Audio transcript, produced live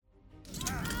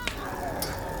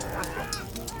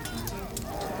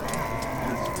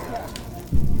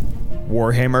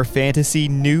Warhammer Fantasy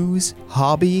news,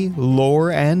 hobby,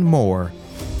 lore, and more.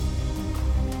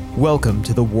 Welcome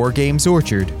to the Wargames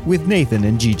Orchard with Nathan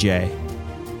and GJ.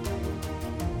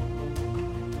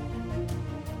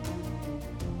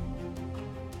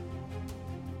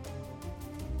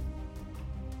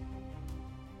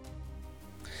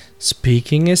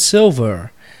 Speaking is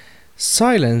silver.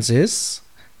 Silence is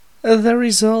the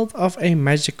result of a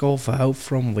magical vow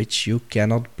from which you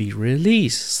cannot be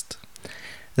released.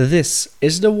 This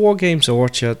is the Wargames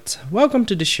Orchard. Welcome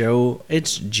to the show.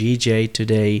 It's GJ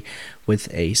today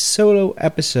with a solo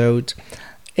episode.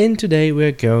 And today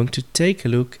we're going to take a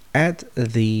look at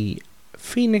the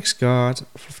Phoenix Guard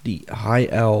of the High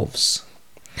Elves.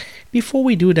 Before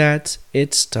we do that,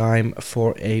 it's time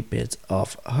for a bit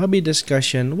of hobby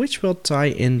discussion, which will tie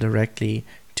in directly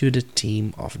to the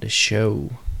theme of the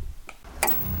show.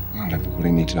 Not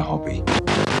everybody needs a hobby.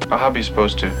 A hobby's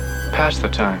supposed to pass the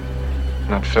time,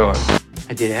 not fill it.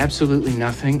 I did absolutely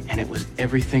nothing, and it was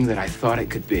everything that I thought it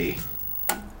could be.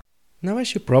 Now,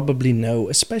 as you probably know,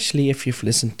 especially if you've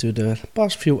listened to the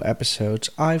past few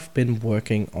episodes, I've been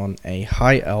working on a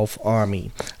High Elf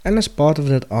army. And as part of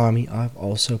that army, I've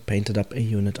also painted up a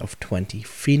unit of 20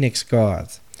 Phoenix Guard.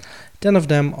 10 of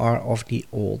them are of the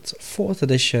old 4th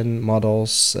edition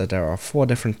models. There are 4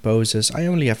 different poses. I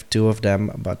only have 2 of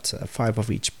them, but 5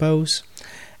 of each pose.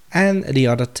 And the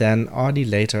other 10 are the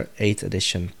later 8th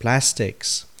edition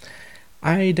plastics.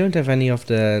 I don't have any of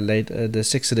the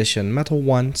 6th edition metal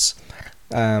ones,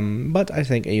 but I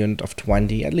think a unit of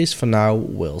 20, at least for now,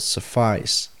 will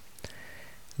suffice.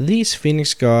 These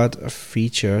Phoenix Guard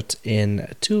featured in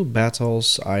 2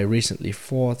 battles I recently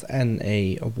fought and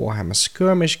a Warhammer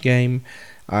skirmish game.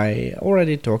 I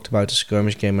already talked about the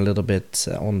skirmish game a little bit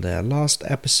on the last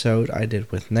episode I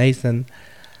did with Nathan.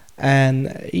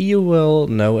 And you will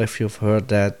know, if you've heard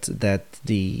that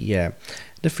the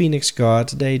Phoenix Guard,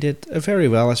 they did very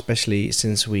well, especially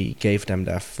since we gave them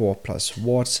their 4+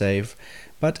 ward save.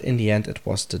 But in the end it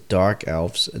was the Dark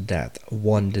Elves that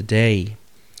won the day.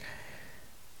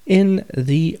 In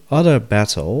the other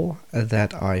battle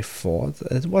that I fought,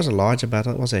 it was a larger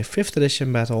battle, it was a 5th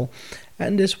edition battle,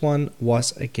 and this one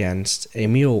was against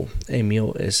Emil.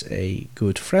 Emil is a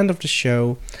good friend of the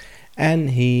show,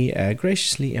 and he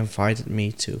graciously invited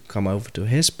me to come over to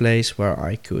his place where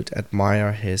I could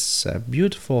admire his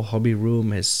beautiful hobby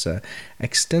room, his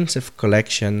extensive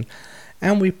collection,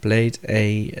 and we played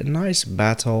a nice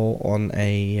battle on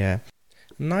a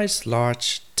nice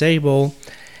large table.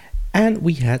 And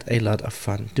we had a lot of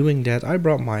fun doing that. I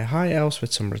brought my High Elves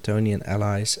with some Bretonnian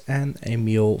allies, and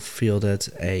Emil fielded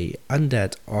a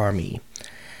undead army.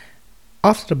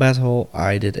 After the battle,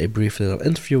 I did a brief little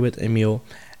interview with Emil,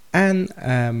 and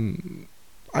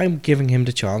I'm giving him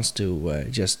the chance to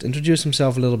just introduce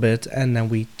himself a little bit, and then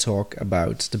we talk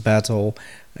about the battle,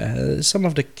 some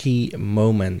of the key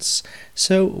moments.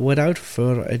 So without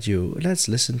further ado, let's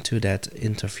listen to that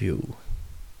interview.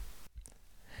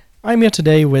 I'm here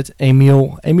today with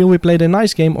Emil. Emil, we played a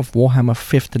nice game of Warhammer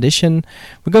 5th edition.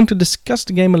 We're going to discuss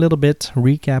the game a little bit,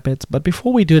 recap it, but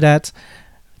before we do that,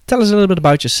 tell us a little bit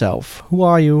about yourself. Who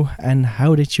are you and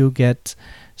how did you get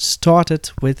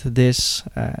started with this,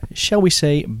 shall we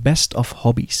say, best of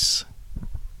hobbies?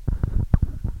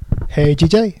 Hey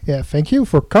GJ, yeah, thank you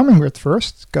for coming with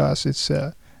first, because it's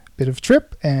a bit of a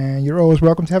trip and you're always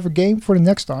welcome to have a game for the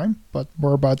next time, but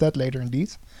more about that later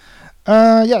indeed.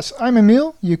 Yes, I'm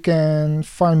Emil. You can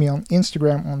find me on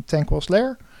Instagram on Tankwell's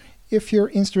Lair if you're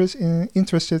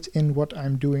interested in what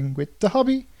I'm doing with the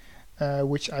hobby,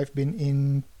 which I've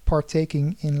been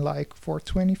partaking in like for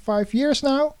 25 years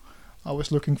now. I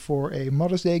was looking for a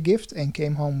Mother's Day gift and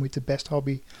came home with the best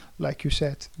hobby, like you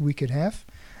said, we could have.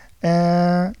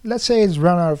 Let's say it's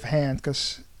run out of hand,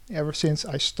 because ever since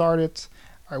I started,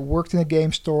 I worked in a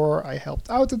game store, I helped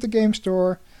out at the game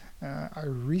store.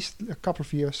 A couple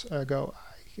of years ago,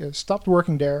 I stopped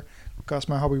working there because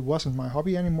my hobby wasn't my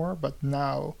hobby anymore, but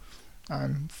now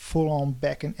I'm full on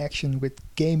back in action with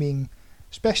gaming,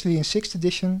 especially in 6th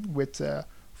edition with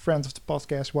friends of the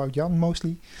podcast, Wout Jan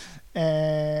mostly.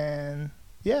 And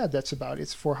yeah, that's about it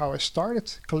for how I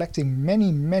started collecting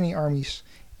many armies,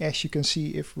 as you can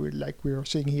see if we're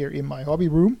sitting here in my hobby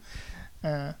room.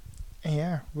 And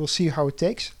yeah, we'll see how it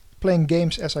takes, playing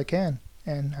games as I can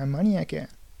and how money I can.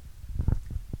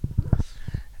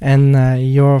 And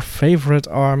your favorite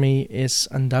army is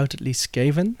undoubtedly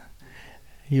Skaven.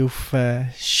 You've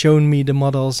shown me the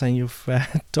models and you've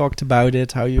talked about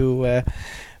it, how you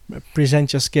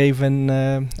represent your Skaven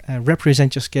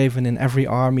in every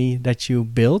army that you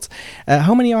build.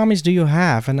 How many armies do you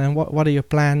have, and then what are your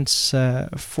plans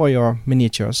for your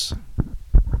miniatures?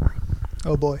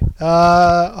 Oh boy.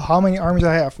 How many armies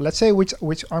I have? Let's say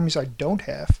which armies I don't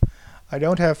have. I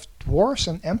don't have dwarves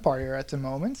and empire at the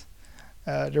moment.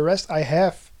 The rest I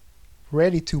have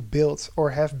ready to build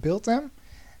or have built them.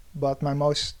 But my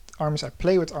most armies I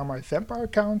play with are my vampire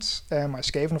counts and my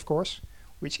Skaven, of course.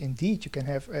 Which indeed you can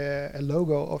have a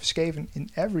logo of Skaven in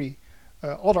every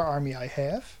other army I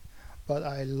have. But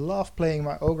I love playing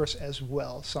my ogres as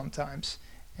well sometimes.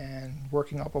 And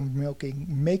working up on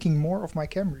making more of my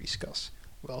Camrys, because,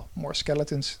 well, more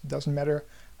skeletons doesn't matter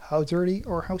how dirty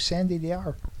or how sandy they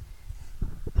are.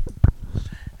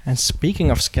 And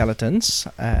speaking of skeletons,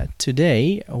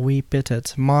 today we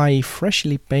pitted my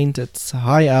freshly painted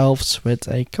High Elves with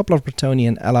a couple of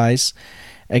Bretonnian allies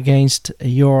against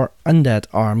your undead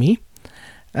army.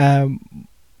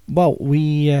 Well,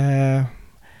 we had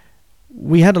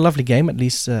a lovely game. At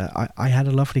least I had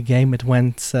a lovely game. It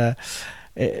went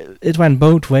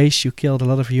both ways. You killed a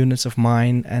lot of units of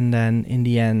mine, and then in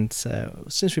the end,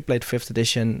 since we played 5th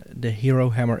edition, the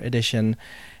Hero Hammer edition,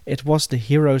 it was the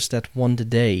heroes that won the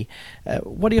day.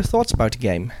 What are your thoughts about the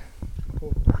game?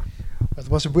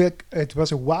 It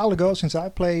was a while ago since I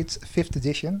played 5th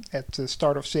edition. At the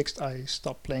start of 6th, I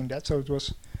stopped playing that, so it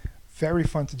was very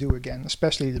fun to do again,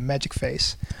 especially the magic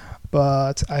phase.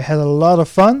 But I had a lot of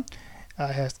fun.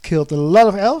 I had killed a lot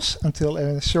of elves until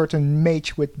a certain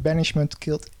mage with banishment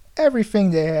killed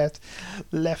everything they had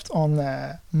left on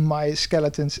my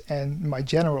skeletons and my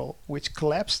general, which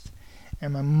collapsed.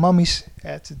 And my mummies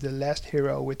had the last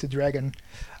hero with the dragon.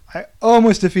 I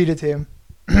almost defeated him.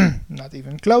 Not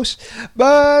even close.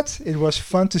 But it was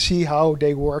fun to see how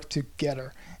they worked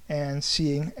together. And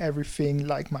seeing everything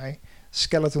like my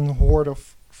skeleton horde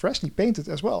of freshly painted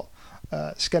as well.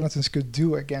 Skeletons could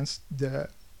do against the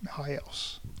High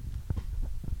Elves.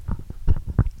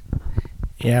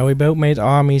 Yeah, we both made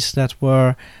armies that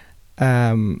were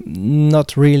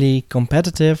not really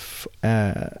competitive,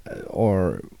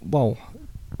 or well,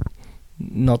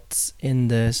 not in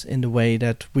the way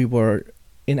that we were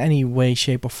in any way,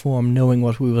 shape, or form knowing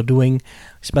what we were doing.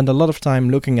 We spent a lot of time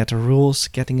looking at the rules,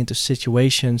 getting into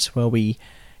situations where we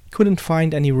couldn't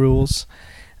find any rules.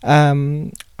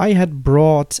 I had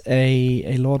brought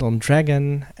a Lord on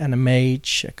Dragon and a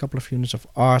Mage, a couple of units of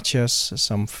Archers,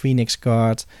 some Phoenix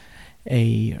Guard,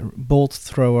 a Bolt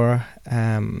Thrower,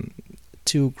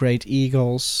 2 Great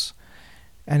Eagles,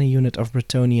 and a unit of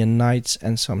Bretonnian Knights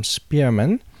and some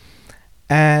Spearmen.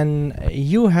 And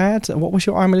you had, what was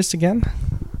your army list again?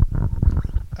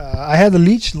 I had a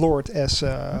Liege Lord as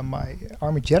my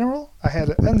army general. I had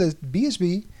an undead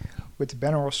BSB with the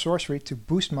banner of sorcery to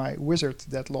boost my wizard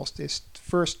that lost his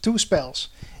first 2 spells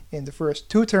in the first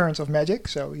 2 turns of magic,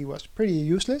 so he was pretty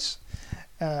useless.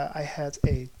 I had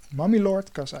a mummy lord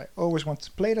because I always wanted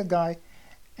to play that guy,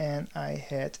 and I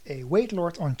had a weight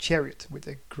lord on chariot with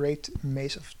a great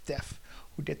mace of death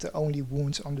who did the only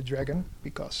wounds on the dragon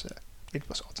because it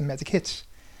was automatic hits.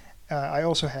 I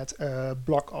also had a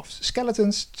block of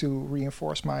skeletons to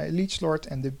reinforce my liege lord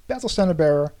and the battle standard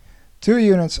bearer, 2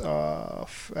 units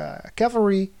of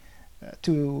cavalry,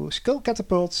 2 skull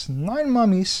catapults, 9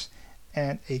 mummies,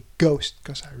 and a ghost,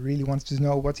 because I really wanted to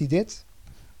know what he did.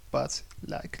 But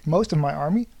like most of my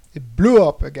army, it blew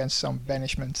up against some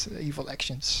banishment evil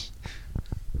actions.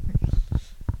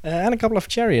 And a couple of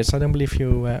chariots. I don't believe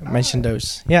you mentioned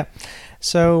those. Yeah.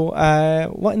 So,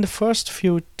 well, in the first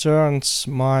few turns,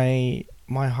 my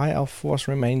High Elf force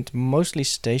remained mostly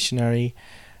stationary,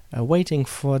 waiting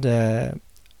for the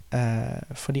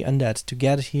undead to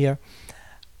get here.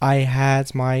 I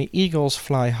had my eagles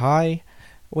fly high,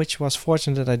 which was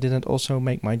fortunate that I didn't also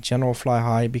make my general fly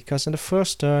high, because in the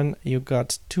first turn you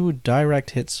got 2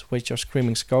 direct hits with your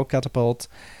Screaming Skull Catapult.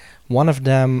 One of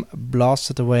them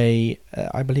blasted away,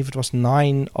 I believe it was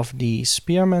 9 of the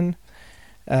spearmen.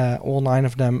 All 9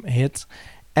 of them hit.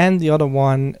 And the other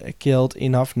one killed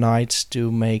enough knights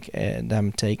to make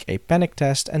them take a panic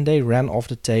test, and they ran off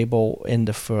the table in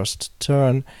the first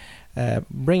turn,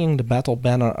 bringing the battle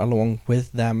banner along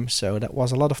with them. So that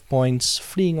was a lot of points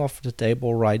fleeing off the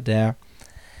table right there.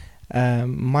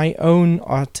 My own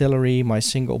artillery, my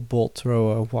single bolt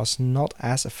thrower, was not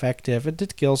as effective. It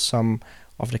did kill some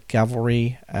of the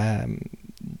cavalry,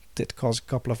 did cause a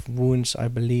couple of wounds, I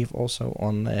believe, also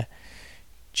on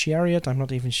chariot. I'm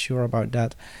not even sure about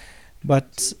that,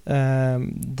 but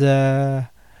the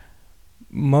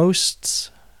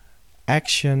most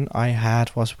action I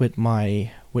had was with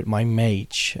my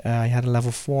mage. I had a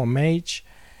level 4 mage,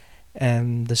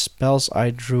 and the spells I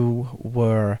drew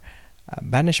were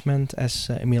banishment, as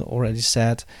Emil already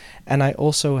said, and I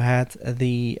also had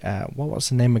the what was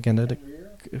the name again? The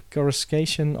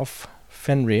coruscation of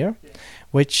Fenrir,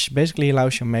 which basically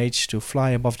allows your mage to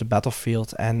fly above the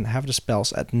battlefield and have the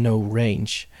spells at no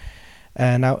range.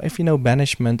 Now, if you know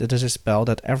Banishment, it is a spell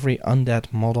that every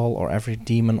undead model or every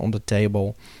demon on the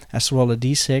table has to roll a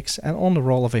d6, and on the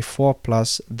roll of a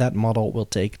 4+, that model will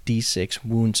take d6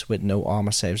 wounds with no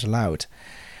armor saves allowed.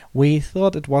 We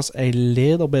thought it was a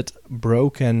little bit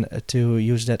broken to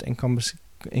use that in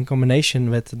combination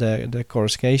with the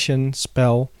coruscation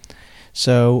spell,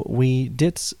 so we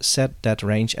did set that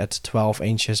range at 12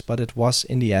 inches, but it was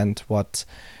in the end what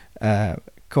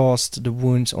caused the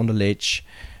wounds on the Lich,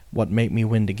 what made me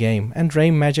win the game. And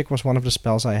Drain Magic was one of the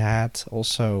spells I had,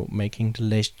 also making the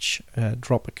Lich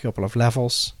drop a couple of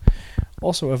levels.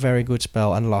 Also a very good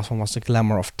spell, and the last one was the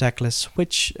Glamour of Teclis,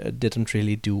 which didn't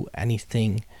really do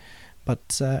anything.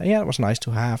 But yeah, it was nice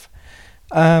to have.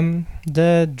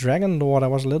 The Dragon Lord I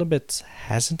was a little bit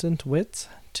hesitant with,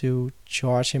 to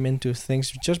charge him into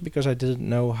things, just because I didn't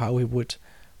know how he would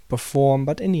perform.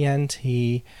 But in the end,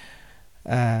 he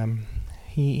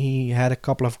had a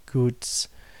couple of good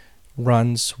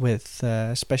runs with,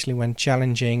 especially when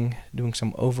challenging, doing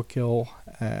some overkill,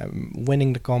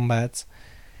 winning the combat,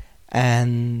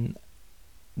 and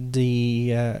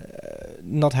the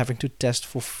not having to test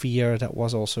for fear. That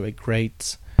was also a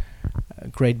great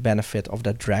benefit of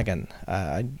that dragon.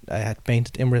 I had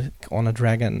painted Imric on a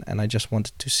dragon, and I just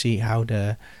wanted to see how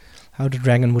the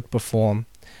dragon would perform.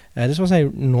 This was a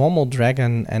normal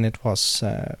dragon, and it was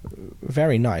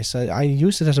very nice. I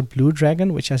used it as a blue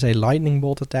dragon, which has a lightning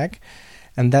bolt attack,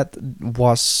 and that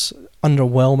was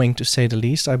underwhelming to say the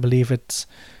least. I believe it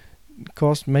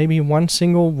caused maybe one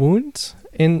single wound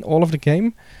in all of the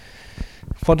game.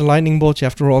 For the lightning bolt, you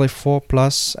have to roll a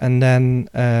 4+, and then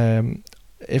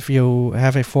if you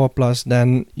have a 4+,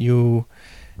 then you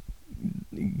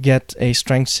get a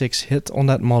strength 6 hit on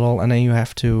that model, and then you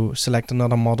have to select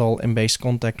another model in base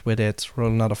contact with it,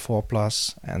 roll another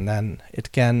 4+, and then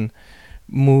it can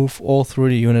move all through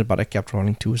the unit. But I kept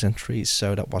rolling 2s and 3s,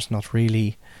 so that was not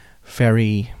really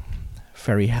very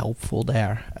helpful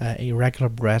there. A regular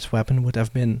breath weapon would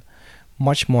have been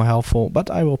much more helpful,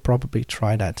 but I will probably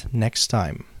try that next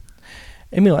time.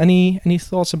 Emil, any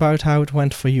thoughts about how it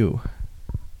went for you?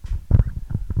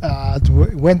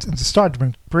 The start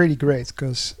went pretty great,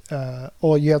 because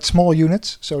you had small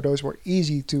units, so those were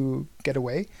easy to get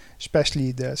away.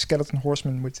 Especially the Skeleton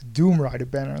Horsemen with the Doom Rider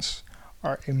banners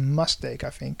are a must take, I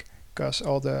think, because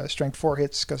all the strength 4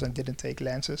 hits, because I didn't take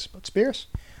lances but spears,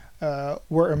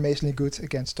 were amazingly good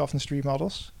against toughness 3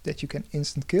 models that you can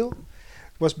instant kill.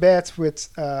 It was bad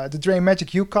with the Drain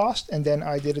Magic you cast, and then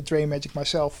I did a Drain Magic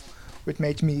myself, which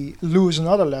made me lose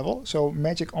another level. So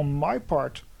magic on my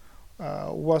part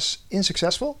was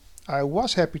unsuccessful. I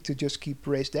was happy to just keep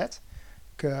raised that,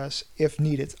 because if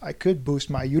needed I could boost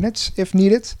my units if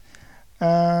needed.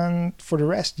 And for the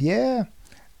rest, yeah,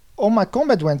 all my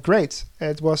combat went great.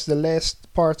 It was the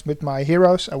last part with my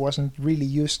heroes. I wasn't really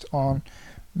used on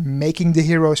making the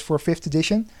heroes for 5th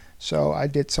edition, so I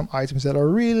did some items that I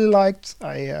really liked.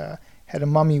 I had a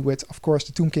mummy with, of course,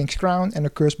 the Tomb King's crown and a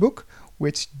curse book,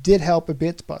 which did help a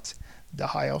bit, but the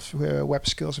High Elves weapon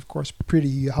skills, of course,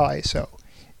 pretty high, so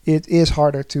it is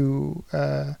harder to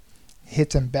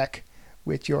hit them back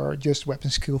with your just weapon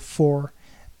skill 4.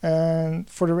 And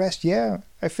for the rest, yeah,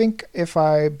 I think if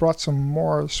I brought some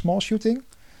more small shooting,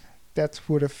 that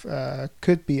would have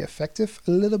could be effective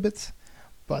a little bit.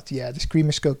 But yeah, the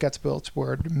Screaming Skull catapults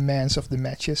were the mans of the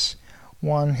matches.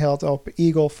 One held up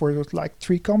Eagle for like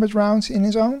 3 combat rounds in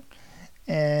his own,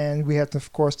 and we had,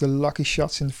 of course, the lucky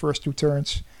shots in the first 2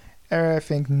 turns. I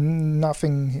think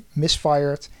nothing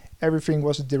misfired. Everything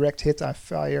was a direct hit I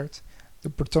fired. The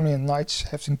Bretonnian Knights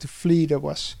having to flee, that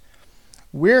was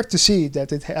weird to see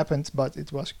that it happened, but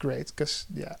it was great, because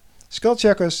yeah, Skull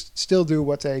Checkers still do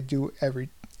what they do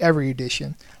every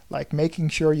edition, like making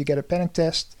sure you get a panic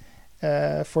test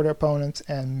for the opponent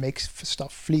and make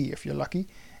stuff flee if you're lucky.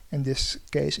 In this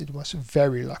case, it was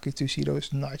very lucky to see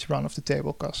those knights run off the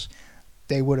table, because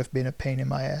they would have been a pain in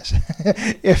my ass,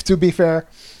 if to be fair.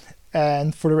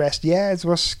 And for the rest, yeah, it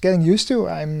was getting used to.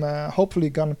 I'm hopefully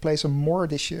gonna play some more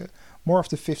this year, more of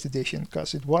the 5th edition,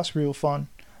 because it was real fun.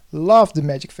 Loved the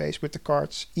magic phase with the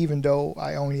cards, even though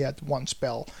I only had 1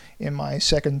 spell in my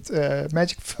second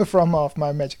magic from off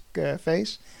my magic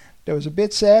phase. That was a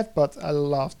bit sad, but I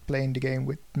loved playing the game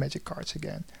with magic cards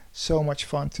again. So much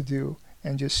fun to do,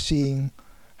 and just seeing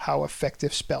how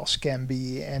effective spells can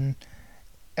be, and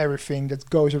everything that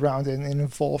goes around and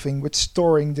involving with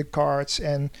storing the cards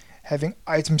and having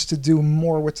items to do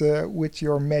more with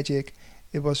your magic.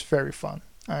 It was very fun.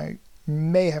 I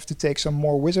may have to take some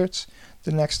more wizards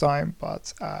the next time,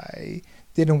 but I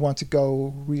didn't want to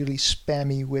go really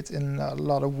spammy with a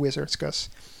lot of wizards, because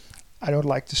I don't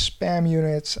like to spam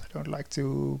units. I don't like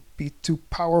to be too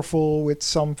powerful with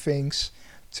some things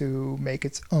to make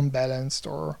it unbalanced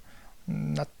or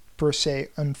not per se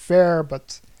unfair,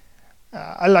 but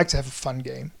I like to have a fun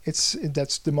game.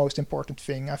 That's the most important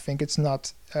thing. I think it's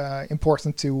not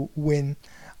important to win.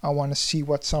 I want to see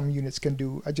what some units can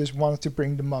do. I just wanted to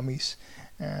bring the mummies.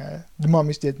 The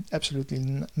mummies did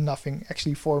absolutely nothing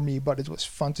actually for me, but it was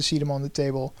fun to see them on the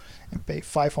table and pay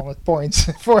 500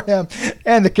 points for them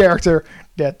and the character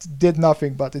that did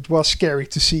nothing, but it was scary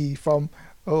to see from,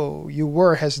 oh, you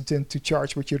were hesitant to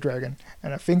charge with your dragon.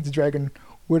 And I think the dragon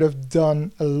would have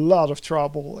done a lot of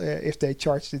trouble if they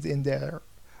charged it in there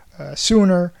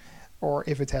sooner, or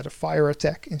if it had a fire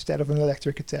attack instead of an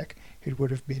electric attack. It would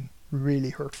have been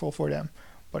really hurtful for them,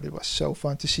 but it was so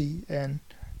fun to see, and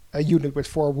a unit with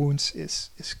 4 wounds is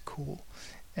cool.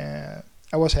 I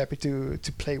was happy to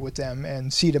play with them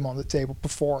and see them on the table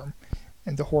perform.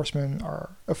 And the horsemen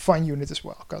are a fun unit as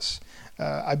well, because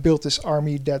I built this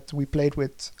army that we played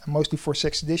with mostly for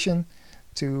 6th edition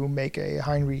to make a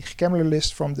Heinrich Kemmler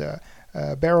list from the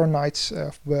Barrow Knights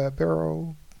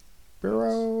Barrow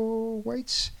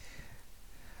Weights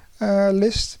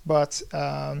list. But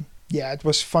yeah, it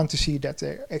was fun to see that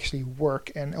they actually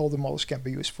work, and all the models can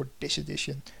be used for this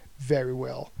edition very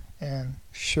well, and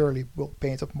surely we'll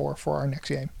paint up more for our next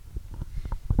game.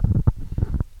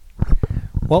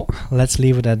 Well, let's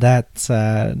leave it at that.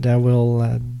 There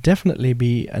will definitely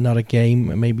be another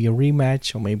game, maybe a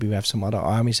rematch, or maybe we have some other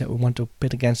armies that we want to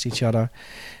pit against each other.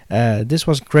 This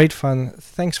was great fun.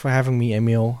 Thanks for having me,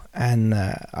 Emil, and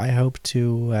I hope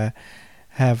to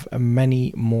have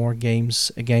many more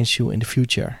games against you in the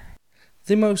future.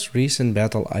 The most recent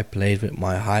battle I played with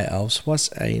my High Elves was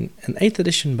an 8th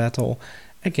edition battle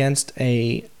against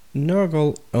a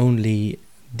Nurgle-only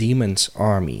Demons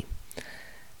army.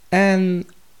 And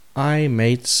I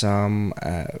made some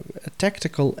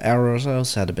tactical errors. I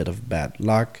also had a bit of bad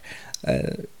luck.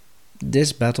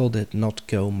 This battle did not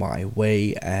go my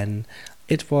way, and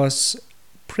it was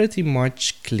pretty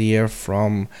much clear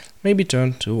from maybe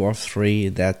turn 2 or 3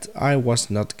 that I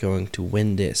was not going to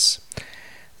win this.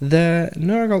 The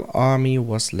Nurgle army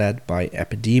was led by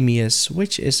Epidemius,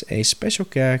 which is a special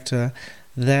character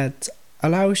that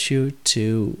allows you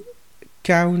to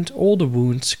count all the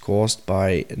wounds caused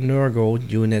by Nurgle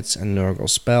units and Nurgle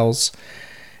spells,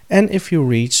 and if you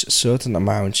reach certain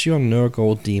amounts, your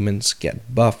Nurgle demons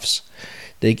get buffs.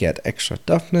 They get extra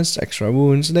toughness, extra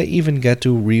wounds, they even get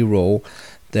to reroll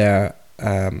their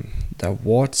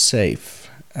ward save.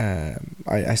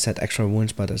 I said extra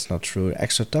wounds, but that's not true.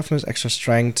 Extra toughness, extra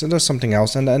strength, and there's something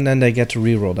else, and then they get to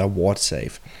reroll their ward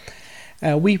save.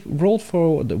 We rolled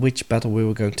for which battle we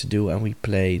were going to do, and we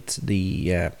played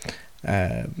the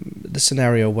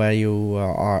scenario where you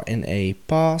are in a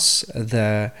pass.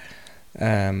 The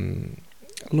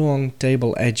long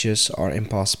table edges are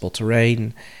impassable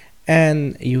terrain,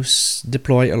 and you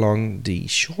deploy along the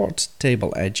short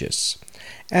table edges.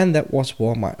 And that was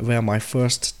where my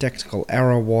first tactical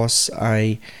error was.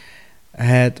 I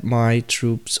had my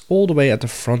troops all the way at the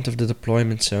front of the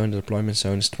deployment zone. The deployment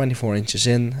zone is 24 inches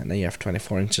in, and then you have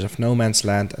 24 inches of no man's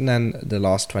land, and then the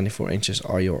last 24 inches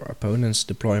are your opponent's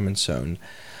deployment zone.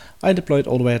 I deployed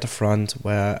all the way at the front,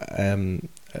 where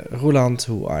Roland,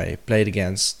 who I played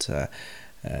against, a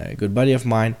good buddy of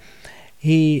mine,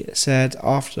 he said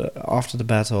after the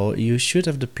battle, you should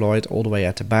have deployed all the way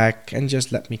at the back and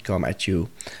just let me come at you.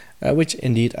 Which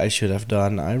indeed I should have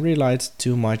done. I relied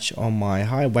too much on my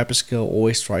high weapon skill,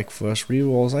 always strike first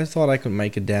rerolls. I thought I could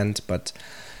make a dent, but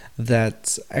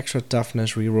that extra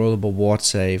toughness rerollable ward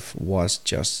save was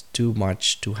just too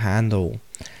much to handle.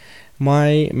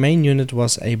 My main unit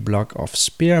was a block of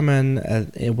spearmen.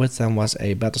 With them was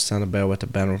a battle standard bearer with the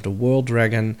banner of the world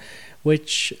dragon,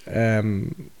 which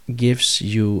gives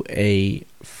you a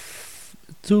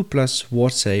 2+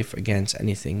 ward save against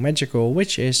anything magical,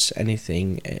 which is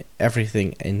everything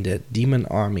in the demon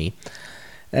army.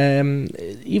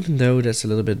 Even though that's a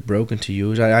little bit broken to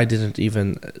use, I didn't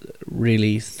even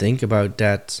really think about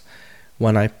that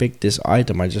when I picked this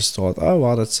item. I just thought, oh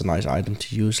well, that's a nice item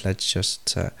to use. Let's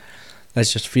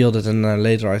just field it. And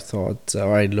later I thought,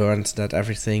 or I learned that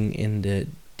everything in the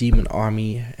demon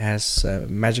army has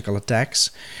magical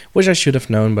attacks, which I should have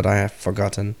known, but I have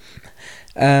forgotten.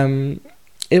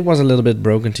 It was a little bit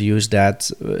broken to use that.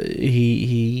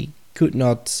 He could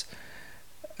not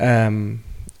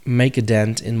make a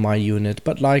dent in my unit,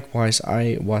 but likewise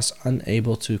I was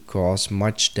unable to cause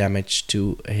much damage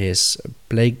to his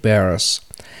plague bearers.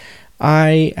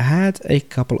 I had a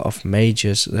couple of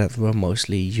mages that were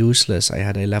mostly useless. I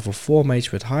had a level 4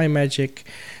 mage with high magic.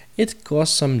 It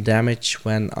caused some damage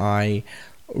when I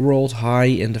rolled high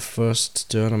in the first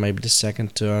turn, or maybe the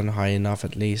second turn, high enough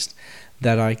at least,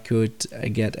 that I could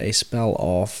get a spell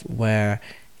off where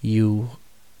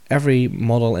every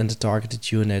model in the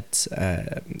targeted unit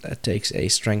takes a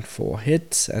strength 4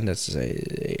 hit, and that's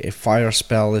a fire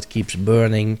spell that keeps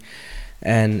burning,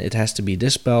 and it has to be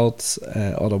dispelled,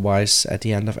 otherwise at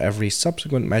the end of every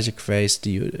subsequent magic phase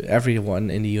everyone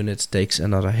in the unit takes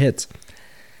another hit.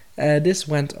 This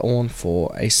went on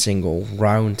for a single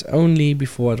round only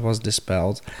before it was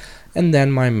dispelled, and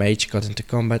then my mage got into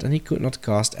combat and he could not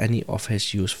cast any of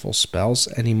his useful spells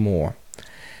anymore.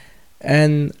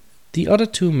 And the other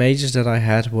 2 mages that I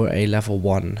had were a level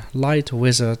 1 light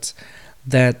wizard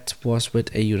that was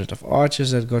with a unit of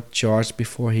archers that got charged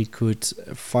before he could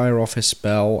fire off his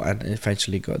spell, and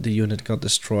eventually the unit got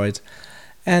destroyed.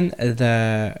 And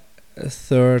the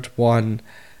third one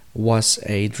was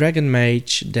a dragon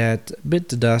mage that bit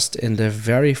the dust in the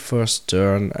very first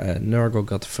turn. Nurgle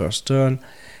got the first turn,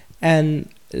 and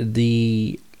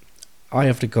the Eye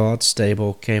of the Gods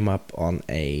table came up on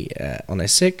a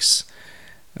 6,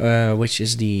 which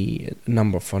is the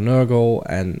number for Nurgle,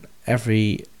 and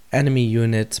every enemy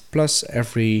unit plus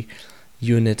every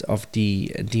unit of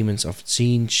the Demons of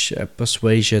Tzeentch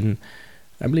persuasion,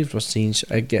 I believe it was Tzeentch,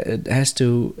 it has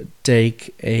to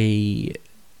take a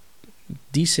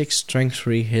d6 strength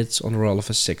 3 hits on a roll of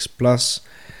a 6+,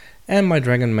 and my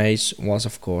dragon mage was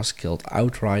of course killed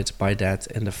outright by that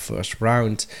in the first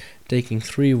round, taking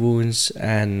 3 wounds,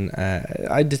 and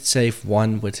I did save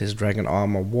 1 with his dragon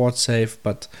armor ward save,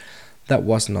 but that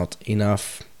was not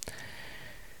enough.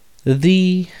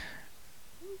 The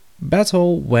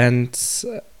battle went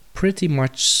pretty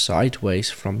much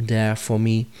sideways from there for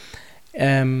me.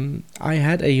 I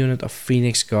had a unit of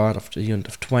Phoenix Guard, of the unit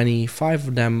of 20. 5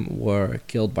 of them were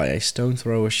killed by a stone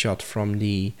thrower shot from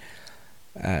the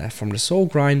Soul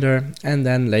Grinder, and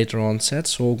then later on said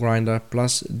Soul Grinder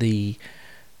plus the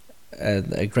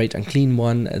a Great Unclean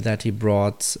One that he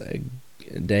brought,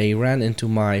 they ran into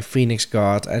my Phoenix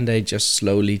Guard and they just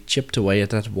slowly chipped away at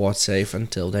that ward save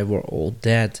until they were all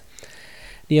dead.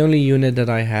 The only unit that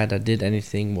I had that did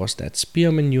anything was that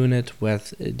Spearman unit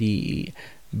with the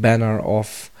banner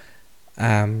of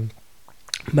the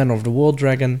World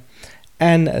Dragon,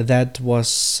 and that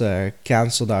was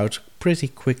cancelled out pretty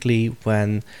quickly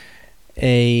when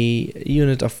a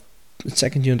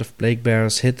second unit of Plague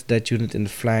Bearers hit that unit in the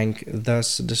flank,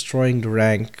 thus destroying the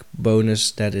rank bonus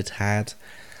that it had,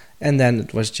 and then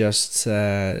it was just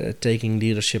taking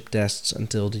leadership tests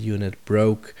until the unit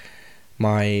broke.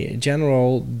 My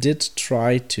general did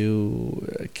try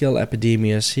to kill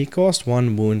Epidemius. He caused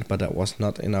 1 wound, but that was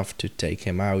not enough to take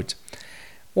him out.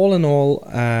 All in all,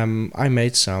 I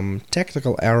made some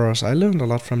tactical errors. I learned a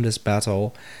lot from this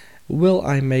battle. Will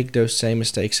I make those same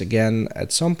mistakes again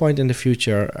at some point in the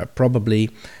future? Probably,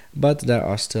 but there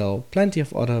are still plenty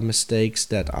of other mistakes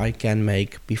that I can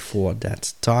make before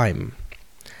that time.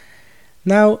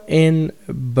 Now, in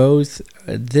both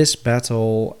this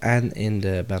battle and in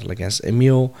the battle against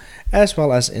Emil, as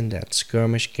well as in that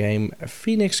skirmish game,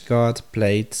 Phoenix Guard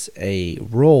played a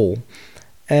role.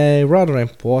 A rather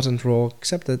important role,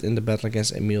 except that in the battle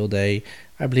against Emil, I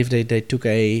believe they took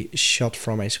a shot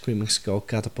from a Screaming Skull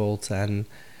catapult and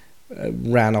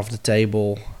ran off the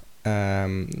table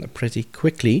pretty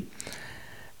quickly.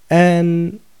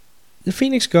 And the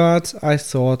Phoenix Guard, I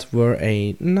thought, were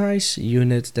a nice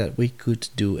unit that we could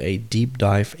do a deep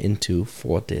dive into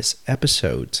for this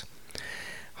episode.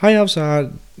 High Elves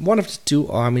are one of the 2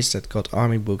 armies that got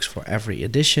army books for every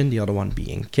edition, the other one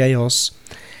being Chaos.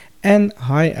 And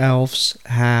High Elves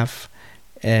have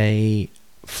a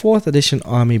 4th edition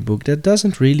army book that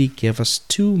doesn't really give us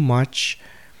too much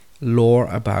lore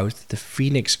about the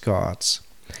Phoenix Guards.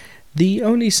 The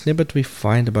only snippet we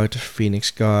find about the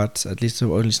Phoenix Guard, at least the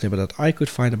only snippet that I could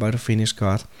find about the Phoenix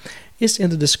Guard, is in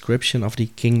the description of the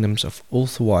Kingdoms of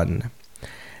Ulthuan.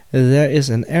 There is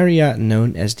an area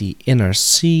known as the Inner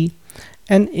Sea,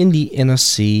 and in the Inner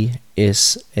Sea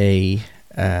is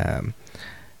an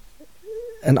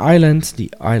island, the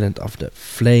Island of the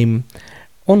Flame,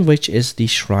 on which is the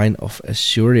Shrine of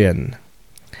Asurion.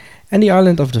 And the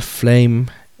Island of the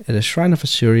Flame, the Shrine of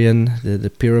Asurion, the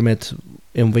pyramid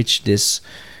in which this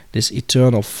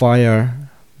eternal fire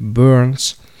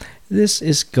burns, this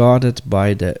is guarded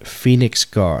by the Phoenix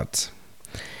Guard.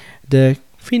 The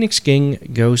Phoenix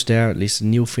King goes there, at least the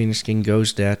new Phoenix King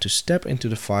goes there to step into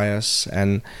the fires,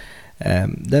 and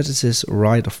that is his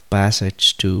rite of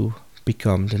passage to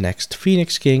become the next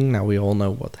Phoenix King. Now we all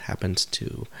know what happened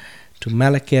to to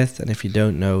Malekith, and if you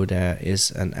don't know, there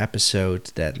is an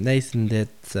episode that Nathan did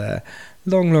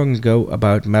long ago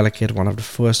about Malekith, one of the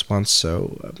first ones,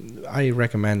 so I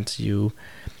recommend you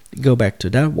go back to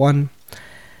that one.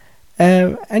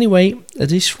 Anyway,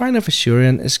 the Shrine of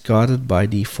Assyrian is guarded by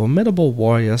the formidable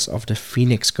warriors of the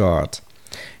Phoenix Guard.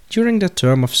 During their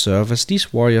term of service,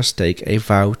 these warriors take a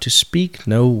vow to speak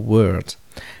no word.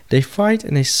 They fight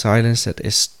in a silence that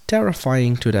is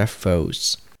terrifying to their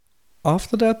foes.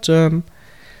 After their term,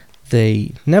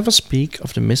 they never speak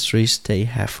of the mysteries they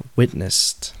have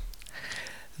witnessed.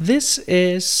 This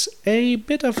is a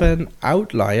bit of an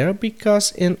outlier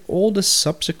because in all the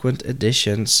subsequent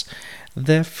editions,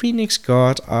 the Phoenix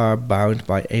Guard are bound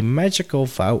by a magical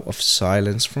vow of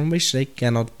silence from which they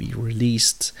cannot be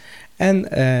released.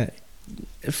 And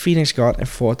Phoenix Guard in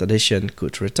 4th edition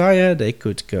could retire, they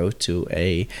could go to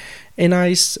a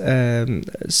nice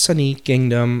sunny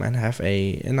kingdom and have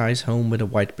a nice home with a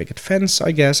white picket fence,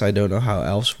 I guess. I don't know how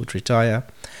elves would retire.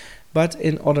 But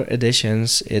in other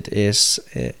editions it is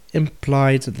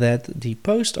implied that the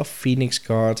post of Phoenix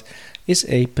Guard is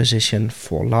a position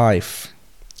for life.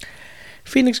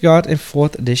 Phoenix Guard in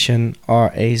 4th edition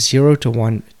are a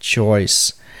 0-1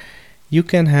 choice. You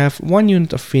can have one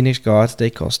unit of Phoenix Guard, they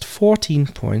cost 14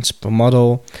 points per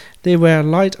model. They wear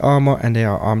light armor and they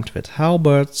are armed with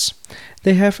halberds.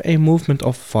 They have a movement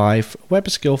of 5,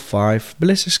 weapon skill 5,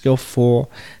 ballistic skill 4,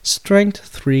 strength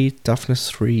 3, toughness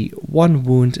 3, 1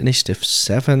 wound, initiative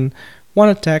 7, 1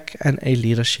 attack and a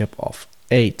leadership of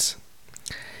 8.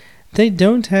 They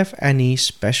don't have any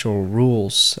special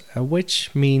rules, which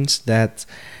means that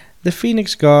the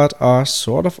Phoenix Guard are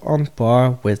sort of on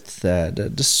par with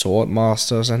the Sword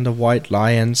Masters and the White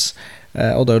Lions,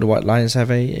 although the White Lions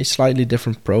have a slightly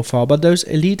different profile. But those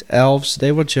elite elves,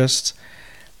 they were just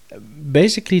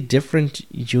basically different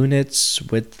units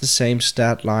with the same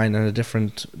stat line and a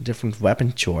different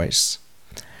weapon choice.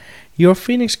 Your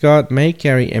Phoenix Guard may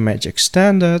carry a magic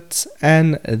standard,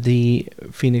 and the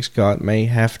Phoenix Guard may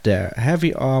have their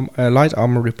light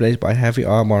armor replaced by heavy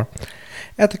armor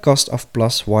at the cost of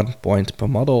plus 1 point per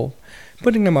model,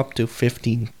 putting them up to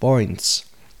 15 points.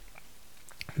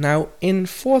 Now, in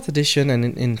 4th edition and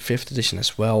in 5th edition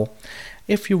as well,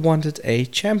 if you wanted a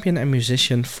champion and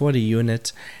musician for the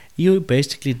unit, you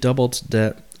basically doubled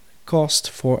the cost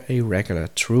for a regular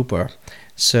trooper.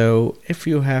 So if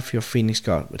you have your Phoenix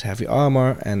Guard with heavy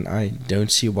armor, and I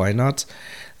don't see why not,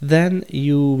 then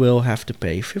you will have to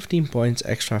pay 15 points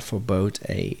extra for both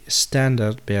a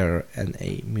standard bearer and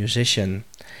a musician.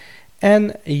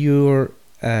 And your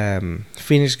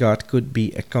Phoenix Guard could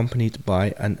be accompanied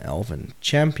by an elven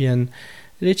champion.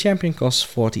 The champion costs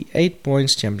 48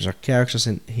 points. Champions are characters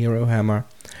in Hero Hammer.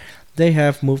 They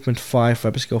have movement 5,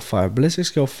 weapon skill 5, ballistic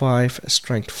skill 5,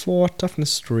 strength 4,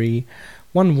 toughness 3,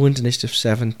 1 wound, initiative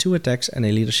 7, 2 attacks and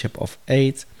a leadership of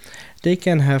 8. They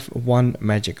can have 1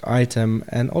 magic item,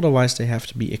 and otherwise they have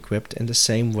to be equipped in the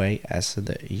same way as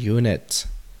the unit.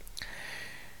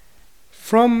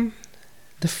 From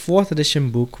the 4th edition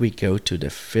book we go to the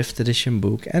 5th edition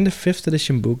book, and the 5th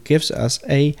edition book gives us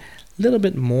a little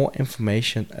bit more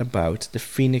information about the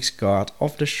Phoenix Guard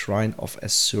of the Shrine of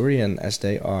Assyrian, as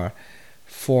they are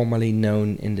formally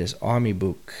known in this army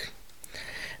book.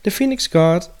 The Phoenix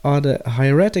Guard are the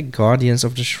hieratic guardians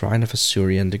of the Shrine of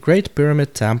Assyrian, the great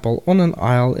pyramid temple on an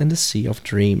isle in the Sea of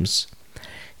Dreams.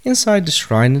 Inside the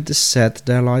shrine it is said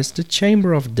there lies the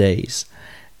Chamber of Days,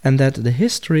 and that the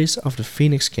histories of the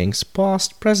Phoenix Kings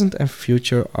past, present and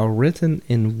future are written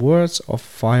in words of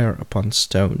fire upon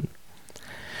stone.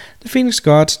 The Phoenix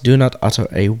Guard do not utter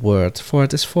a word, for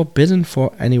it is forbidden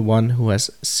for anyone who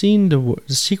has seen the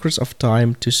secrets of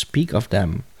time to speak of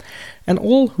them, and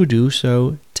all who do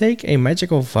so take a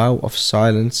magical vow of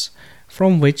silence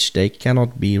from which they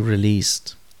cannot be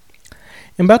released.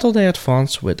 In battle they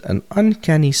advance with an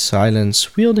uncanny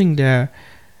silence, wielding their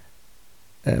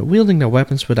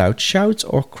weapons without shouts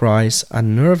or cries,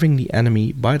 unnerving the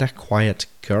enemy by their quiet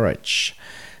courage.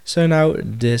 So now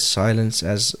this silence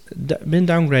has been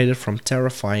downgraded from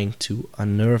terrifying to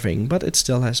unnerving, but it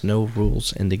still has no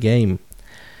rules in the game.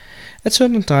 At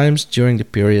certain times during the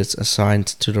periods assigned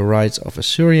to the rites of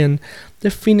Assyrian,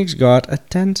 the Phoenix Guard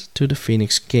attend to the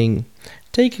Phoenix King,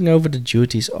 taking over the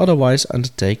duties otherwise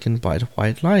undertaken by the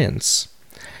White Lions.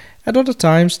 At other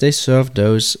times they serve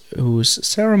those whose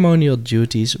ceremonial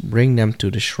duties bring them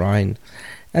to the shrine,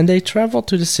 and they travel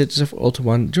to the cities of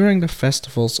Ultuan during the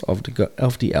festivals of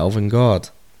the Elven God.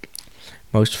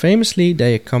 Most famously,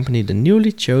 they accompany the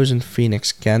newly chosen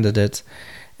Phoenix candidate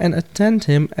and attend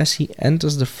him as he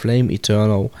enters the Flame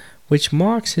Eternal, which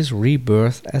marks his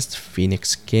rebirth as the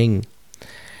Phoenix King.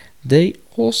 They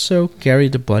also carry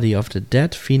the body of the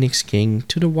dead Phoenix King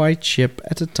to the White Ship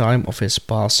at the time of his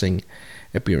passing,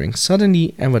 appearing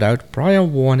suddenly and without prior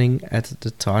warning at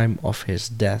the time of his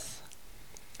death.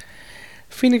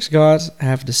 Phoenix Guards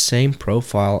have the same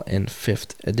profile in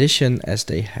 5th edition as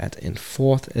they had in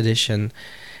 4th edition,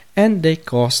 and they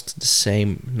cost the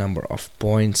same number of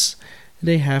points.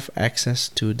 They have access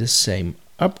to the same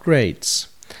upgrades.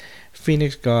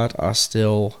 Phoenix Guard are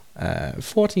still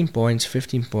 14 points,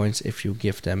 15 points if you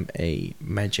give them a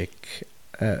magic,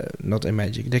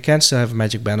 they can still have a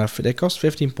magic banner. They cost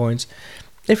 15 points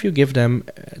if you give them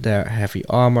their heavy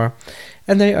armor,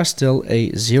 and they are still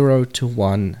a 0 to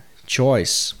 1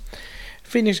 choice.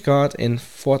 Phoenix Guard in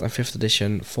 4th and 5th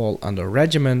edition fall under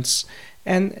regiments,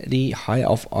 and the High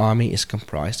Elf army is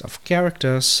comprised of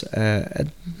characters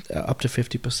up to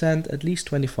 50%, at least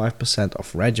 25%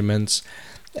 of regiments,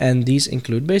 and these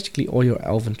include basically all your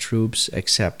elven troops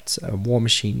except war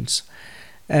machines.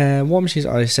 War machines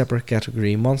are a separate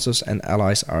category, monsters and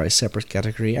allies are a separate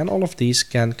category, and all of these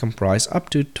can comprise up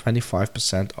to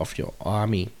 25% of your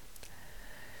army.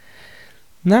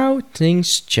 Now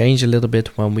things change a little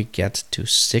bit when we get to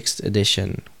 6th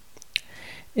edition.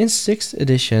 In 6th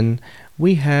edition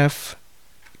we have,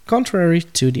 contrary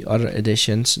to the other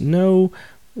editions, no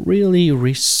really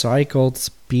recycled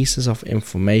pieces of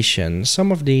information.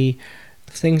 Some of the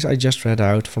things I just read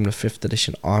out from the 5th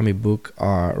edition army book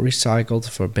are recycled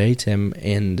verbatim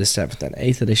in the 7th and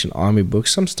 8th edition army book.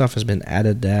 Some stuff has been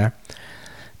added there.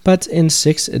 But in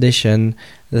 6th edition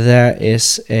there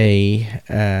is the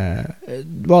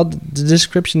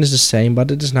description is the same,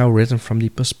 but it is now written from the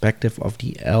perspective of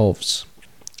the elves.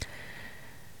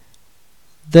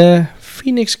 The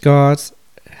Phoenix Guard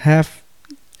have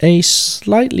a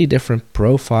slightly different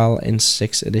profile in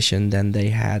 6th edition than they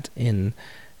had in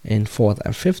 4th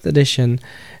and 5th edition.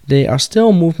 They are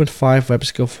still movement 5, weapon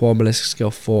skill 4, ballistic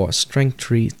skill 4, strength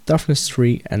 3, toughness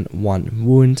 3 and 1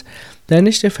 wound. The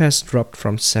initiative has dropped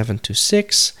from 7 to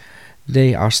 6.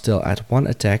 They are still at 1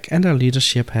 attack, and their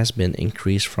leadership has been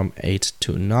increased from 8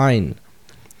 to 9.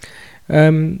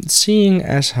 Seeing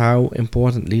as how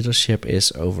important leadership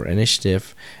is over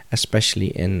initiative, especially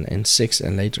in 6th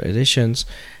and later editions,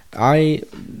 I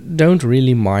don't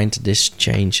really mind this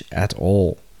change at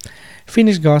all.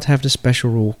 Phoenix Guard have the special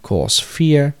rule Cause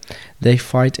Fear. They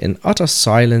fight in utter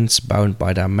silence, bound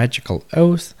by their magical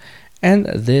oath, and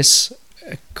this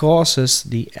causes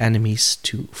the enemies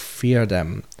to fear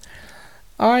them.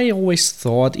 I always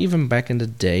thought, even back in the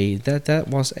day, that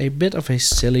was a bit of a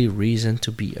silly reason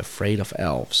to be afraid of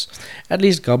elves. At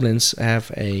least goblins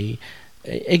have a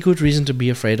good reason to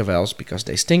be afraid of elves, because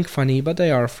they stink funny, but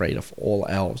they are afraid of all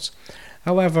elves.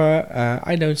 However,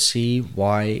 I don't see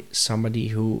why somebody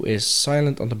who is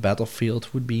silent on the battlefield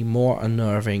would be more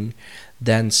unnerving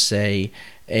than, say,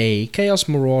 a Chaos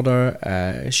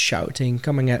Marauder shouting,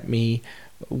 coming at me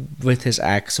with his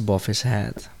axe above his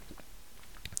head.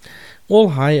 All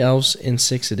High Elves in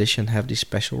 6th edition have the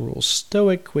special rule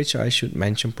Stoic, which I should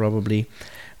mention probably,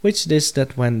 which is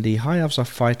that when the High Elves are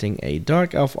fighting a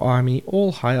Dark Elf army,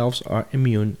 all High Elves are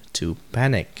immune to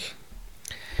panic.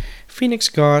 Phoenix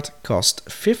Guard cost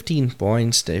 15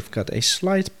 points, they've got a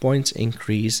slight points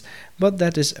increase, but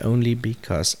that is only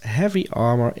because heavy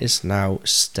armor is now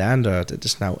standard, it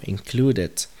is now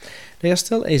included. They are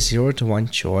still a 0 to 1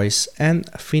 choice, and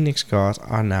Phoenix Guard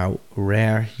are now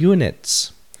rare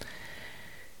units.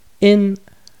 In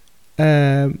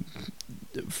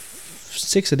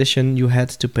 6th edition you had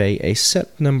to pay a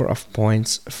set number of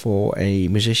points for a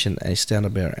musician, a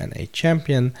standard bearer and a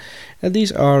champion.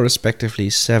 These are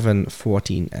respectively 7,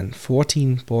 14 and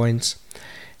 14 points.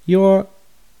 Your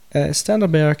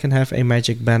standard bearer can have a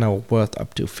magic banner worth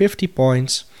up to 50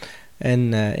 points,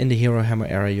 and in the Hero Hammer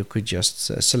era you could just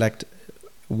select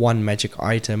one magic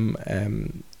item,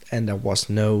 and there was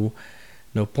no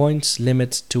points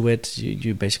limit to it.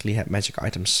 You basically had magic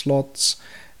item slots.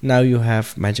 Now you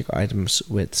have magic items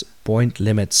with point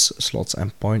limits, slots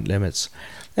and point limits.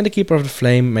 And the Keeper of the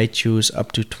Flame may choose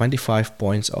up to 25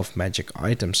 points of magic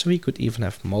items, so he could even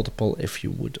have multiple if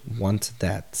you would want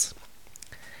that.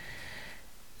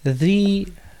 The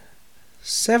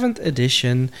 7th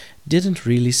edition didn't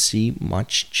really see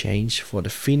much change for the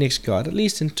Phoenix Guard, at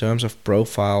least in terms of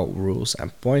profile, rules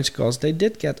and points cost. They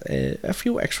did get a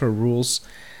few extra rules.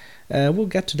 We'll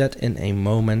get to that in a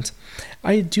moment.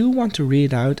 I do want to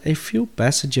read out a few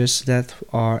passages that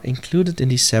are included in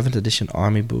the 7th edition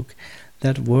army book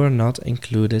that were not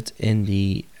included in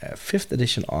the 5th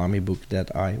edition army book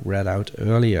that I read out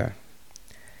earlier.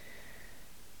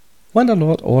 When the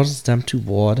Lord orders them to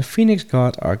war, the Phoenix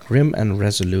Guard are grim and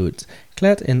resolute,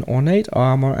 clad in ornate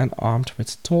armor and armed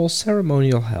with tall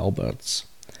ceremonial halberds.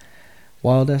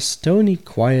 While their stony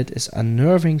quiet is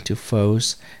unnerving to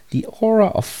foes, the aura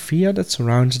of fear that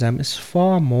surrounds them is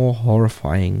far more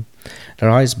horrifying. Their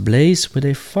eyes blaze with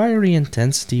a fiery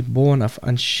intensity born of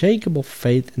unshakable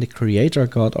faith in the creator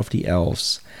god of the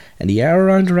elves, and the air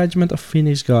around the regiment of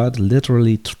Phoenix Guard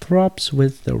literally throbs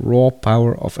with the raw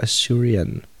power of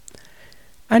Assyrian.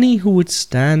 Any who would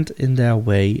stand in their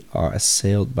way are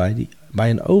assailed by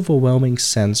an overwhelming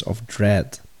sense of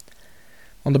dread.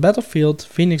 On the battlefield,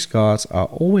 Phoenix Guards are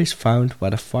always found where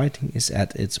the fighting is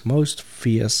at its most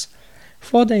fierce,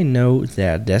 for they know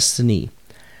their destiny,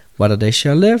 whether they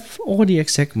shall live or the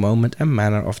exact moment and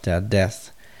manner of their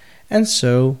death, and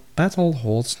so battle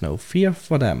holds no fear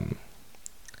for them.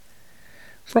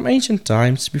 From ancient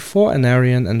times, before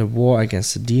Anarion and the war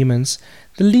against the demons,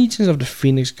 the legions of the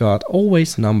Phoenix Guard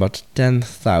always numbered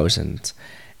 10,000,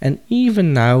 and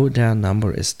even now their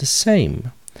number is the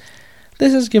same.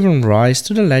 This has given rise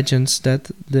to the legends that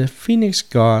the Phoenix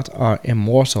Guard are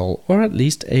immortal or at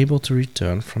least able to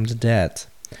return from the dead.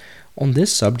 On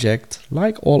this subject,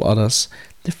 like all others,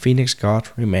 the Phoenix Guard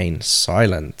remain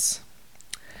silent.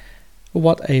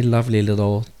 What a lovely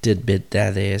little tidbit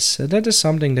that is. That is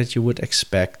something that you would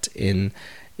expect in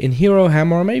Hero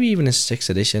Hammer, or maybe even in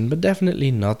 6th edition, but definitely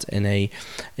not in a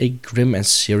grim and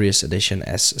serious edition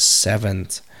as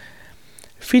 7th.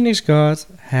 Phoenix Guard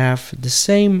have the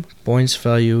same points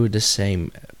value, the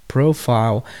same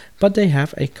profile, but they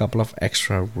have a couple of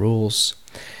extra rules.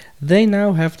 They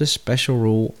now have the special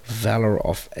rule Valor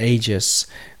of Ages,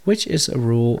 which is a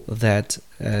rule that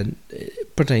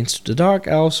pertains to the Dark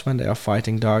Elves. When they are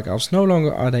fighting Dark Elves, no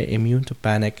longer are they immune to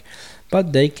panic,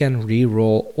 but they can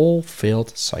re-roll all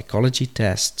failed psychology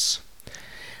tests.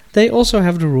 They also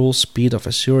have the rule Speed of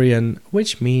Assyrian,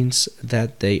 which means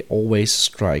that they always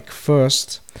strike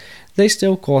first. They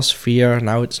still cause fear.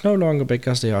 Now it's no longer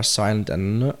because they are silent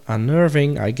and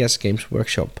unnerving. I guess Games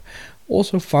Workshop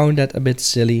also found that a bit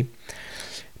silly,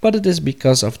 but it is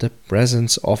because of the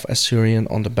presence of Assyrian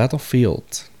on the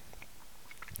battlefield.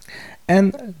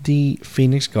 And the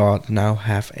Phoenix Guard now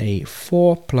have a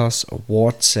 4+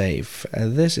 ward save.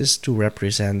 This is to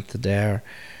represent their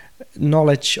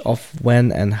knowledge of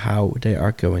when and how they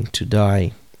are going to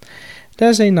die.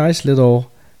 There's a nice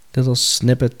little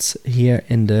snippet here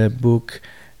in the book,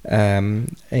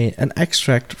 an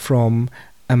extract from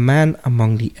A Man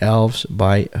Among the Elves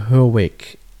by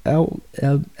Herwick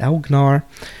Elgnar,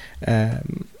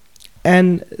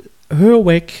 and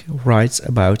Herwick writes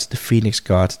about the Phoenix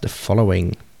Guard the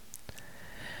following.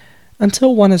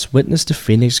 Until one has witnessed the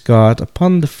Phoenix Guard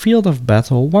upon the field of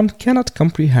battle, one cannot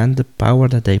comprehend the power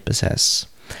that they possess.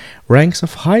 Ranks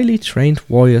of highly trained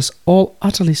warriors, all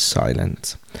utterly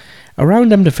silent.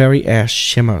 Around them the very air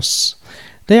shimmers.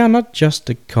 They are not just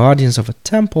the guardians of a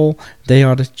temple, they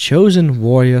are the chosen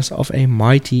warriors of a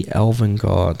mighty elven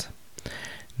god.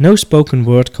 No spoken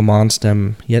word commands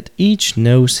them, yet each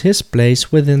knows his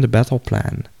place within the battle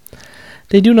plan.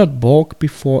 They do not balk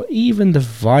before even the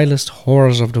vilest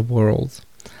horrors of the world.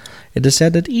 It is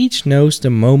said that each knows the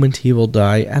moment he will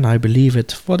die, and I believe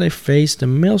it, for they face the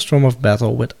maelstrom of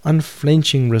battle with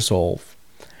unflinching resolve.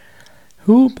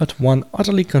 Who but one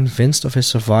utterly convinced of his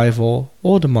survival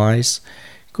or demise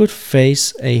could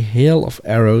face a hail of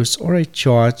arrows or a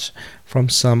charge from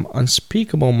some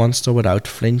unspeakable monster without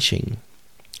flinching?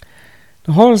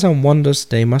 The horrors and wonders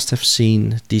they must have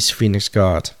seen, these Phoenix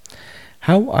Guard.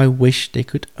 How I wish they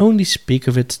could only speak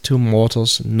of it to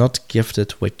mortals not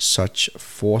gifted with such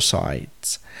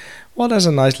foresight. Well, there's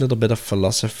a nice little bit of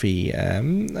philosophy,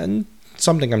 and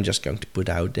something I'm just going to put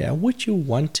out there. Would you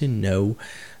want to know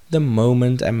the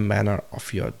moment and manner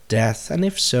of your death? And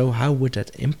if so, how would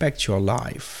that impact your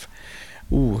life?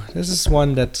 Ooh, this is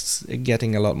one that's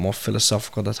getting a lot more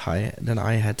philosophical than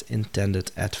I had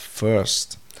intended at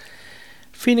first.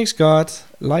 Phoenix Guard,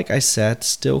 like I said,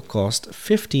 still cost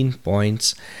 15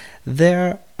 points.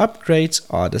 Their upgrades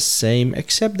are the same,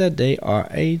 except that they are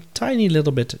a tiny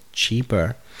little bit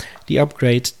cheaper. The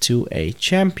upgrade to a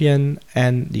champion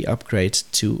and the upgrade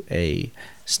to a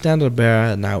standard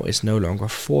bearer now is no longer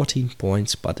 14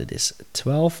 points, but it is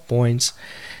 12 points.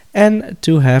 And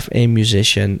to have a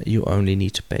musician, you only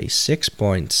need to pay 6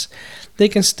 points. They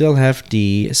can still have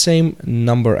the same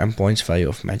number and points value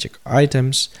of magic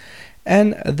items.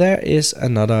 And there is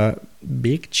another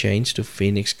big change to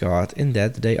Phoenix Guard in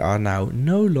that they are now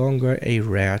no longer a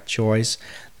rare choice,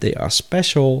 they are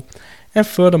special, and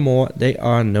furthermore they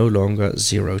are no longer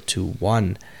 0 to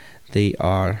 1. They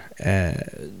are,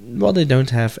 they don't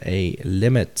have a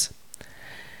limit.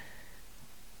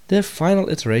 The final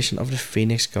iteration of the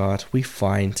Phoenix Guard we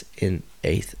find in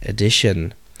 8th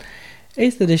edition.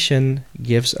 8th edition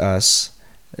gives us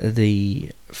the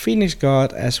Phoenix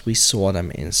Guard as we saw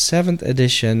them in 7th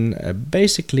edition,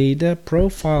 basically the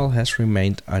profile has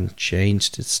remained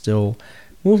unchanged. It's still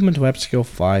movement web skill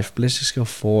 5, ballistic skill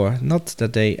 4, not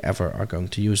that they ever are going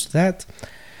to use that.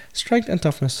 Strength and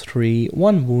toughness 3,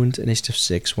 1 wound, initiative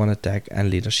 6, 1 attack and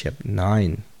leadership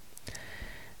 9.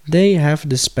 They have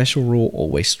the special rule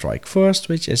always strike first,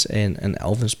 which is an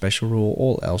elven special rule.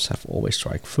 All elves have always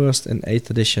strike first in 8th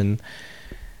edition.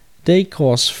 They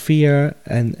cause fear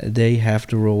and they have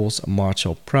the rules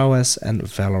martial prowess and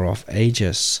valor of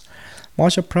ages.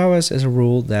 Martial prowess is a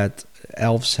rule that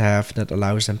elves have that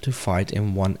allows them to fight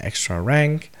in 1 extra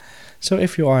rank. So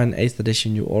if you are in 8th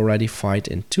edition you already fight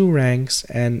in 2 ranks,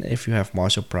 and if you have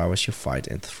martial prowess you fight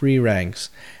in 3 ranks.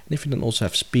 And if you then also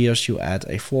have spears you add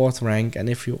a 4th rank, and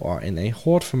if you are in a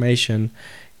horde formation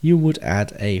you would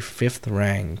add a 5th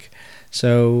rank.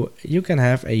 So you can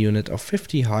have a unit of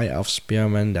 50 High Elf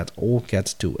spearmen that all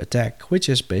get to attack, which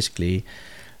is basically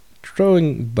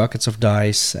throwing buckets of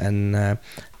dice, and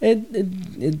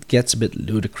it gets a bit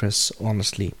ludicrous,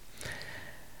 honestly.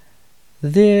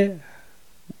 The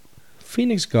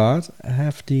Phoenix Guard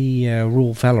have the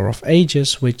rule Valor of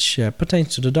Ages, which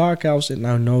pertains to the Dark Elves. It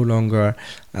now no longer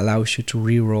allows you to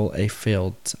reroll a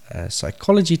failed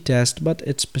psychology test, but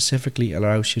it specifically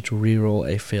allows you to reroll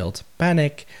a failed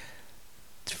panic,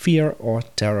 fear or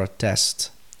terror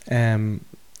test. And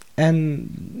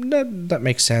that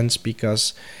makes sense,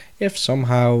 because if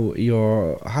somehow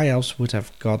your High Elves would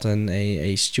have gotten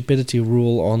a stupidity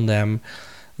rule on them,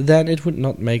 then it would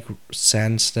not make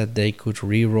sense that they could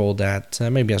reroll that,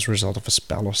 maybe as a result of a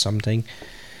spell or something.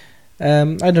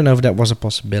 I don't know if that was a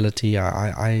possibility.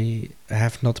 I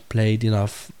have not played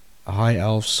enough High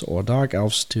Elves or Dark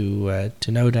Elves to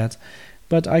know that,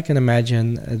 but I can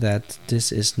imagine that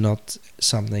this is not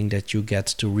something that you get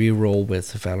to reroll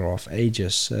with Valor of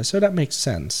Ages, so that makes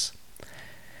sense.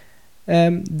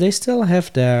 They still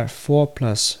have their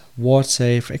 4+ ward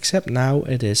save, except now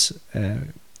it is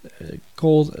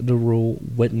called the rule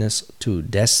Witness to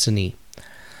Destiny.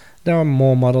 There are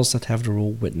more models that have the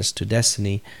rule Witness to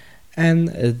Destiny, and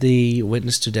the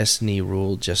Witness to Destiny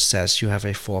rule just says you have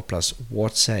a 4+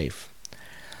 ward save.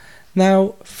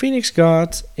 Now, Phoenix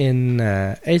Guard in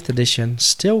 8th edition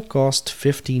still cost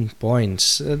 15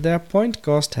 points. Their point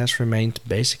cost has remained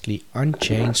basically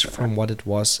unchanged from what it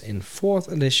was in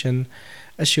 4th edition,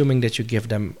 assuming that you give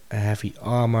them a heavy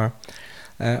armor.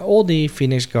 All the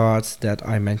Phoenix Guards that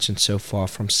I mentioned so far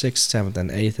from 6th, 7th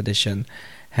and 8th edition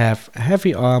have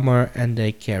heavy armor and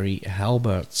they carry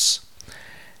halberds.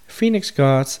 Phoenix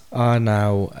Guards are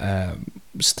now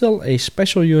still a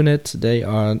special unit. They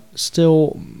are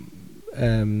still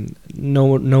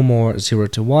no more 0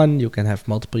 to 1. You can have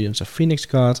multiple units of Phoenix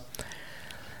Guard.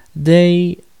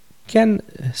 They can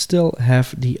still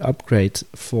have the upgrade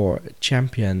for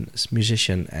champion,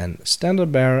 musician and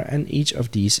standard bearer, and each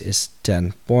of these is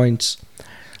 10 points.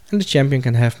 And the champion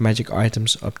can have magic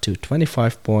items up to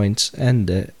 25 points, and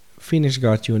the Phoenix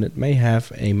Guard unit may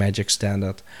have a magic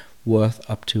standard worth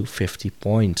up to 50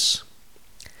 points.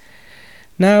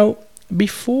 Now,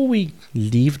 before we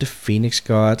leave the Phoenix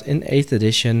Guard in 8th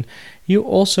edition, you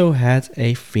also had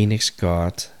a Phoenix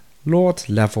Guard Lord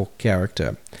level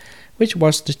character, which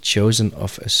was the Chosen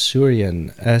of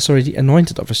Asuryan. The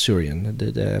Anointed of Asuryan.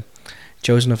 The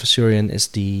Chosen of Asuryan is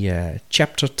the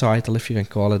chapter title, if you can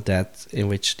call it that, in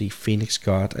which the Phoenix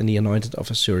Guard and the Anointed of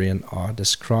Asuryan are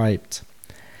described.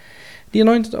 The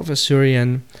Anointed of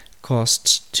Asuryan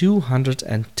costs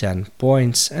 210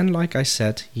 points, and like I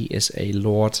said, he is a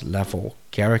Lord level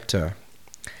character.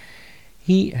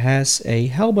 He has a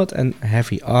halberd and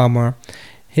heavy armor.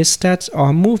 His stats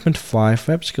are movement 5,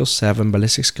 web skill 7,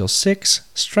 ballistic skill 6,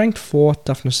 strength 4,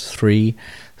 toughness 3,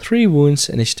 3 wounds,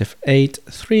 initiative 8,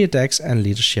 3 attacks and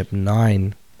leadership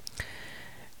 9.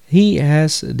 He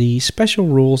has the special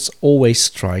rules always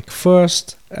strike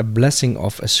first, a blessing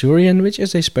of Asuryan, which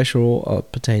is a special rule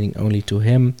pertaining only to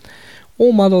him.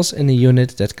 All models in a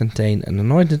unit that contain an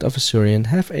Anointed of Asuryan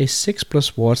have a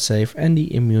 6+ ward save and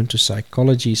the immune to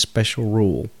psychology special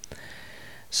rule.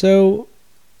 So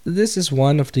this is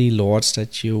one of the lords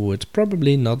that you would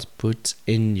probably not put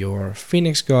in your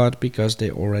Phoenix Guard because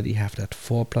they already have that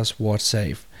 4+ ward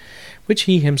save, which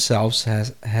he himself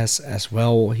has as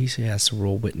well. He has the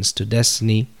rule Witness to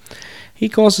Destiny. He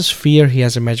causes fear, he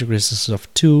has a magic resistance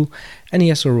of 2, and he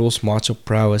has the rules Martial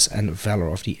Prowess and Valor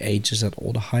of the Ages that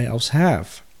all the High Elves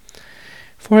have.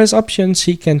 For his options,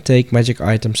 he can take magic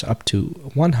items up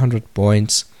to 100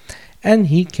 points, and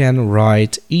he can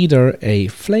ride either a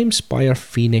Flamespire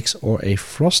Phoenix or a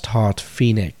Frostheart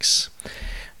Phoenix.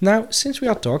 Now, since we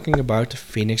are talking about the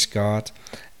Phoenix Guard,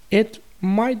 it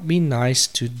might be nice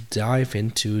to dive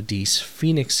into these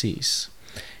phoenixes.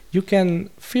 You can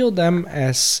feel them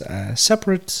as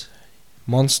separate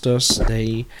monsters.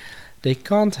 They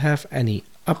can't have any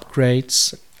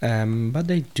upgrades, but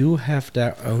they do have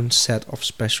their own set of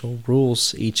special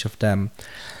rules, each of them.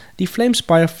 The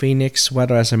Flamespire Phoenix,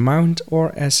 whether as a mount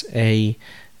or as a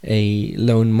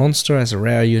lone monster, as a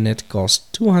rare unit, costs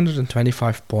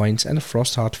 225 points, and the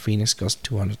Frostheart Phoenix costs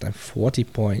 240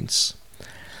 points.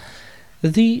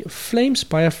 The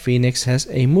Flamespire Phoenix has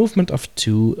a movement of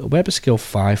 2, weapon skill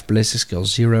 5, ballistic skill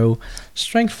 0,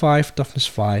 strength 5, toughness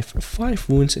 5, 5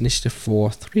 wounds, initiative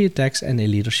 4, 3 attacks, and a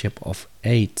leadership of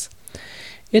 8.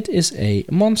 It is a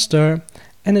monster,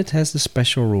 and it has the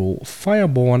special rule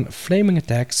Fireborn, flaming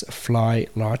attacks, fly,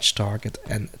 large target,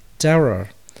 and terror.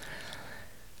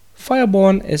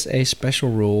 Fireborn is a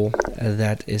special rule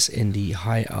that is in the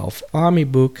High Elf army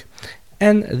book,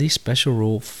 and the special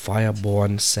rule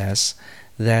Fireborn says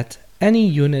that any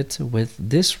unit with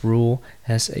this rule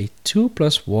has a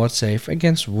 2+ ward save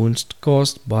against wounds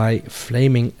caused by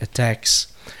flaming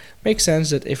attacks. Makes sense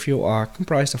that if you are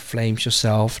comprised of flames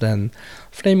yourself, then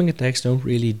flaming attacks don't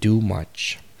really do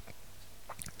much.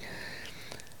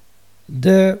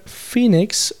 The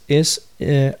Phoenix is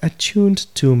attuned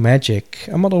to magic.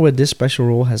 A model with this special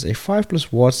rule has a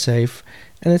 5+ ward save,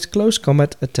 and its close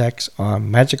combat attacks are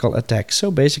magical attacks, so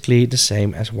basically the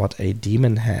same as what a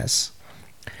demon has.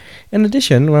 In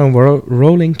addition, when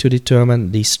rolling to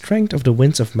determine the strength of the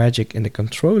winds of magic in the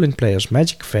controlling player's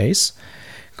magic phase,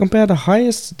 compare the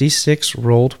highest d6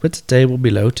 rolled with the table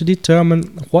below to determine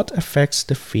what effects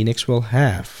the Phoenix will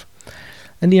have.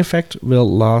 And the effect will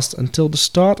last until the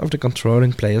start of the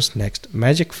controlling player's next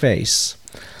magic phase.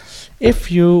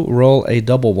 If you roll a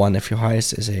double 1, if your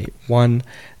highest is a 1,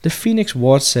 the Phoenix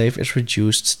ward save is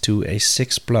reduced to a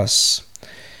 6+.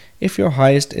 If your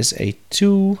highest is a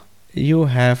 2, you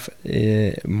have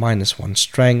 -1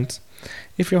 strength.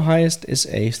 If your highest is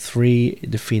a 3,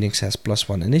 the Phoenix has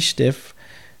 +1 initiative.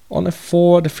 On a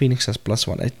 4, the Phoenix has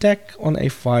 +1 attack. On a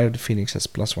 5, the Phoenix has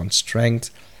 +1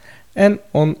 strength. And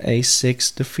on a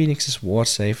 6, the Phoenix's ward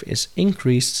save is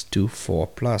increased to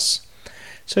 4+.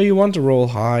 So you want to roll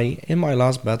high. In my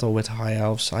last battle with High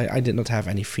Elves, I did not have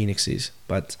any Phoenixes,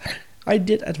 but I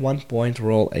did at one point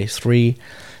roll a 3,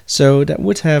 so that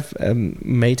would have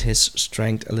made his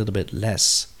strength a little bit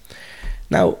less.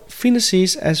 Now,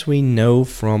 Phoenixes, as we know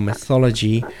from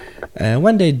mythology,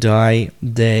 when they die,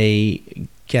 they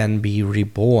can be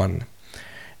reborn.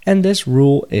 And this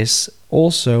rule is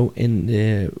also in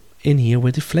here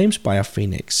with the Flamespire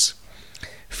Phoenix.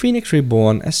 Phoenix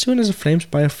Reborn, as soon as a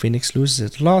Flamespire Phoenix loses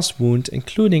its last wound,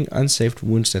 including unsaved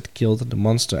wounds that killed the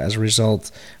monster as a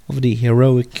result of the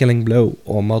heroic killing blow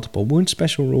or multiple wound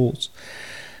special rules,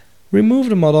 remove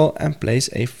the model and place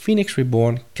a Phoenix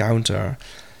Reborn counter.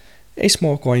 A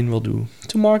small coin will do,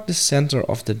 to mark the center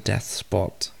of the death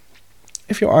spot.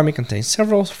 If your army contains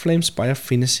several Flamespire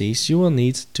Phoenixes, you will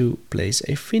need to place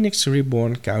a Phoenix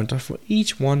Reborn counter for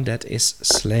each one that is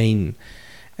slain,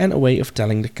 and a way of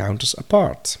telling the counters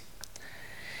apart.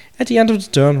 At the end of the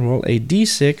turn, roll a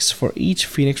d6 for each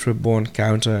Phoenix Reborn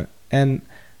counter and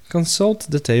consult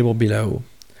the table below.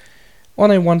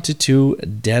 On a 1 to 2,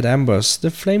 Dead Embers,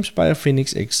 the Flamespire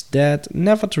Phoenix is dead,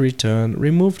 never to return,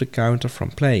 remove the counter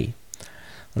from play.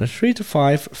 On a 3 to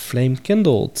 5, Flame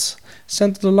Kindled,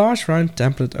 center the large round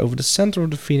template over the center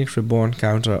of the Phoenix Reborn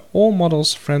counter. All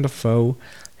models, friend or foe,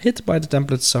 hit by the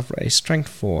template suffer a strength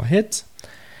 4 hit,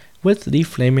 with the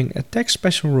flaming attack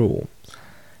special rule.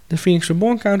 The Phoenix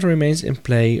Reborn counter remains in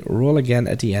play. Roll again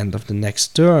at the end of the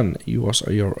next turn, yours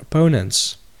or your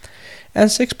opponent's.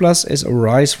 And 6+ is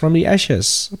Arise from the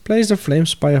Ashes. Place the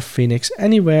Flamespire Phoenix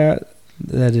anywhere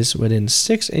that is within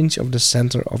 6 inches of the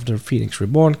center of the Phoenix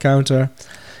Reborn counter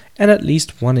and at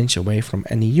least 1 inch away from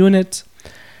any unit.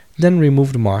 Then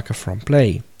remove the marker from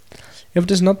play. If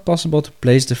it is not possible to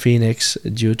place the Phoenix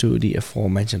due to the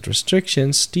aforementioned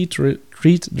restrictions,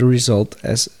 treat the result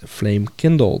as Flame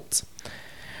Kindled.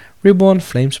 Reborn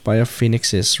Flamespire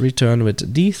Phoenixes return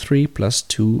with d3 +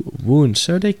 2 wounds,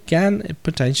 so they can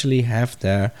potentially have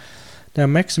their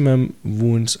maximum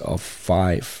wounds of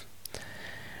 5.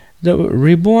 The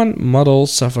Reborn model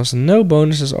suffers no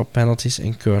bonuses or penalties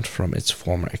incurred from its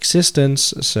former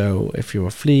existence, so if you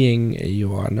are fleeing,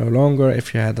 you are no longer,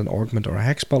 if you had an augment or a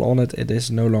hexspell on it, it is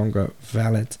no longer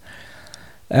valid.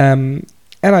 And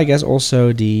I guess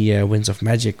also the Winds of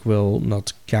Magic will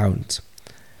not count.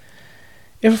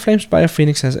 If a Flamespire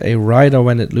Phoenix has a rider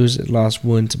when it loses its last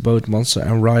wound, both monster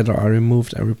and rider are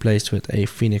removed and replaced with a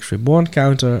Phoenix Reborn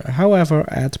counter. However,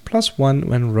 add +1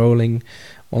 when rolling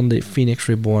on the Phoenix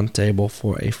Reborn table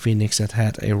for a Phoenix that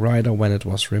had a rider when it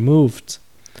was removed.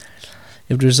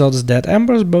 If the result is dead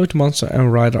embers, both monster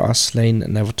and rider are slain,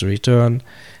 never to return.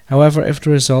 However, if the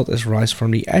result is rise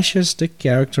from the ashes, the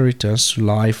character returns to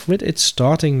life with its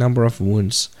starting number of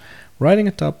wounds, riding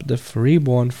atop the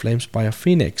reborn Flamespire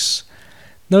Phoenix.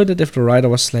 Note that if the rider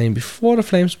was slain before the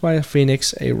Flamespire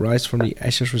Phoenix, a rise from the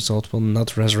ashes result will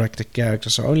not resurrect the character,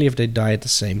 so only if they die at the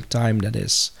same time, that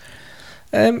is.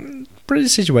 Pretty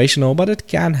situational, but it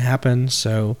can happen,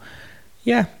 so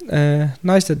yeah,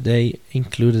 nice that they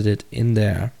included it in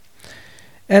there.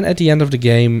 And at the end of the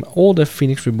game, all the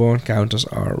Phoenix Reborn counters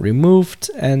are removed,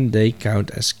 and they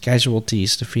count as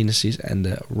casualties, the Phoenixes and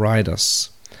the riders.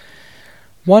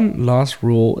 One last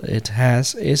rule it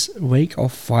has is Wake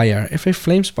of Fire. If a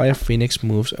Flamespire Phoenix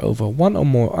moves over one or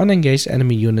more unengaged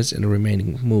enemy units in the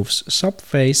remaining move's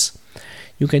subphase,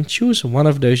 you can choose one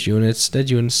of those units.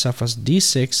 That unit suffers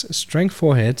d6 strength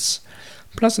 4 hits,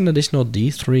 plus an additional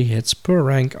d3 hits per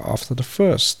rank after the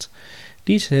first.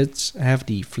 These hits have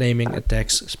the Flaming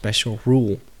Attacks special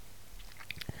rule.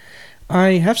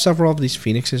 I have several of these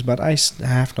Phoenixes, but I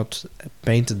have not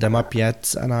painted them up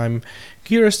yet, and I'm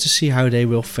curious to see how they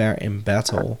will fare in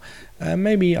battle.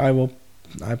 Maybe I will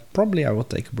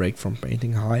take a break from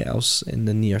painting High Elves in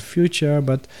the near future,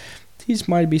 but these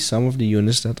might be some of the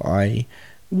units that I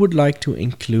would like to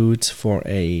include for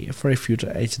a future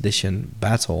 8th edition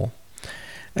battle.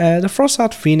 The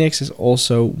Frostheart Phoenix is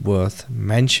also worth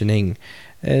mentioning.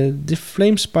 The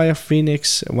Flamespire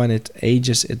Phoenix, when it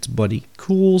ages, its body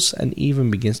cools and even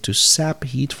begins to sap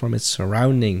heat from its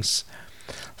surroundings.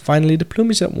 Finally, the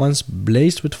plumage that once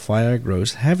blazed with fire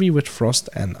grows heavy with frost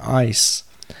and ice.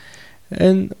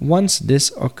 And once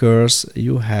this occurs,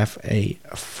 you have a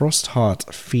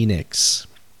Frostheart Phoenix.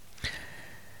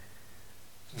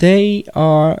 They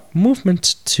are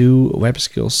movement 2, weapon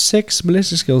skill 6,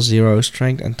 ballistic skill 0,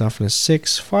 strength and toughness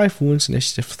 6, 5 wounds,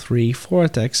 initiative 3, 4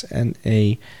 attacks, and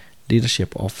a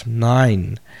leadership of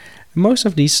 9. Most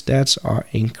of these stats are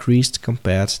increased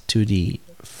compared to the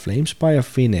Flamespire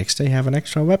Phoenix. They have an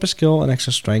extra weapon skill, an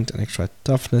extra strength, an extra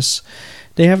toughness.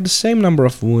 They have the same number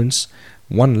of wounds,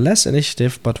 one less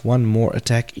initiative, but one more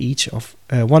each of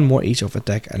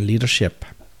attack and leadership.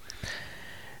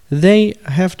 They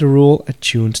have the rule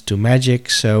attuned to magic,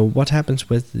 so what happens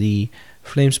with the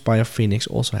Flamespire Phoenix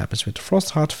also happens with the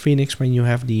Frostheart Phoenix when you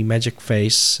have the magic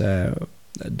phase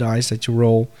dice that you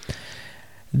roll.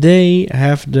 They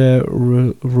have the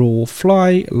rule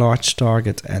Fly, Large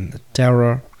Target and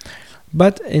Terror,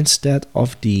 but instead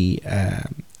of the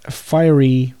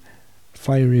fiery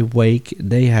Wake,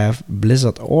 they have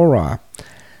Blizzard Aura.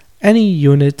 Any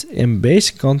unit in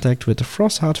base contact with the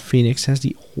Frostheart Phoenix has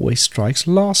the Always Strikes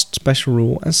Last special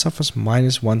rule and suffers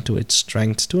 -1 to its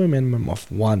strength to a minimum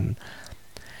of 1.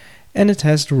 And it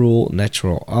has the rule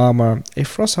Natural Armor. A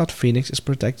Frostheart Phoenix is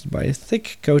protected by a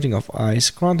thick coating of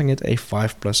ice, granting it a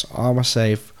 5+ armor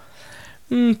save.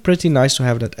 Pretty nice to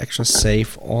have that extra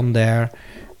save on there.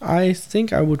 I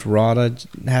think I would rather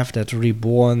have that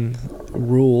Reborn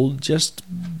rule just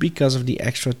because of the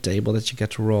extra table that you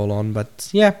get to roll on, but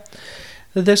yeah,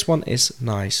 this one is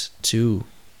nice too.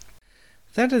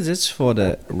 That is it for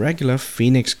the regular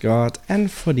Phoenix Guard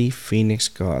and for the Phoenix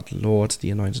Guard Lord,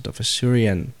 the Anointed of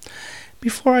Asuryan.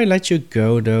 Before I let you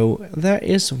go though, there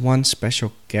is one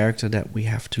special character that we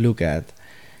have to look at.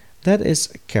 That is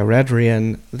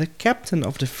Caradrian, the captain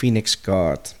of the Phoenix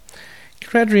Guard.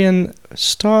 Caradrian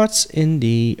starts in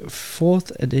the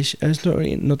 4th edition,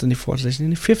 not in the 4th edition,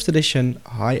 in the 5th edition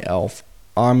High Elf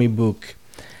Army book.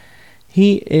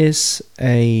 He is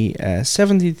a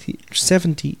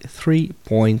 73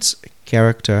 points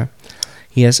character.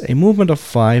 He has a movement of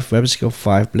 5, weapon skill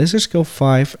 5, ballistic skill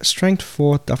 5, strength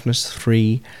 4, toughness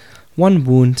 3, 1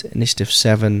 wound, initiative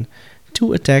 7,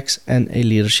 2 attacks and a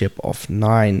leadership of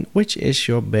 9, which is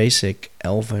your basic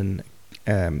elven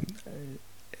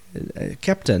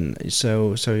captain,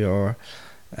 so your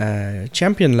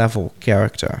champion level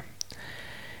character.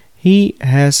 He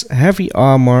has heavy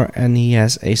armor and he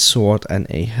has a sword and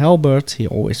a halberd. He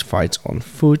always fights on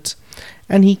foot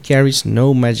and he carries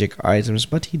no magic items,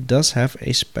 but he does have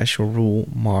a special rule,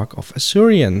 Mark of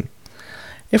Asuryan.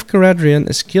 If Caradrian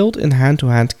is killed in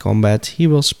hand-to-hand combat, he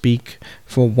will speak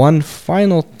for one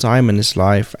final time in his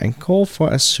life and call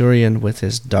for Asuryan with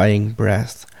his dying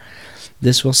breath.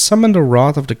 This will summon the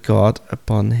wrath of the god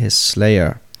upon his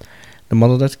slayer. The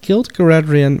model that killed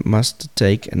Caradrian must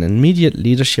take an immediate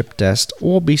leadership test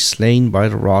or be slain by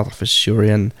the wrath of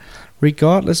Asuryan,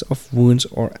 regardless of wounds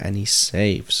or any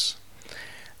saves.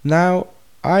 Now,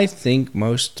 I think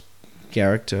most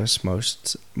characters,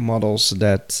 most models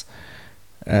that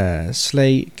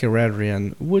slay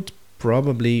Caradrian would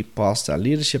probably pass their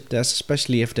leadership test,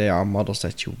 especially if they are models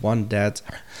that you want dead.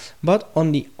 But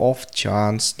on the off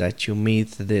chance that you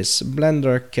meet this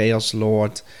Blender Chaos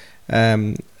Lord,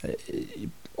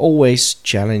 always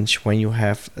challenge when you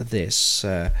have this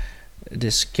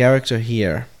character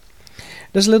here.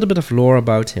 There's a little bit of lore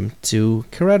about him too.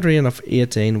 Caradrian of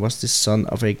Earthane was the son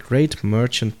of a great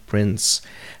merchant prince.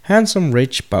 Handsome,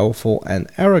 rich, powerful and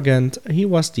arrogant, he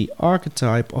was the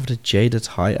archetype of the jaded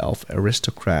high elf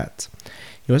aristocrat.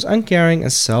 He was uncaring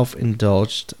and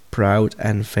self-indulged, proud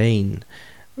and vain.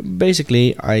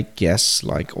 Basically, I guess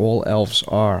like all elves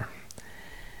are.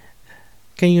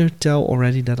 Can you tell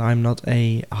already that I'm not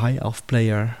a high elf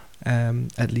player?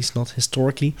 At least not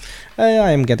historically.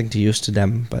 I am getting too used to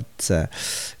them, but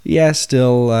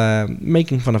still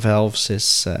making fun of elves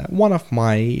is one of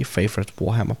my favorite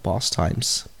Warhammer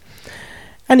pastimes.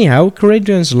 Anyhow,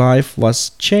 Caradrian's life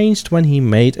was changed when he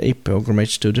made a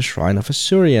pilgrimage to the Shrine of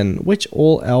Asuryan, which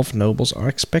all elf nobles are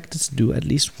expected to do at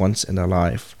least once in their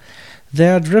life.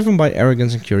 There, driven by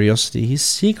arrogance and curiosity, he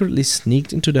secretly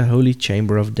sneaked into the Holy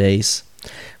Chamber of Days.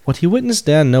 What he witnessed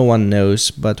there no one knows,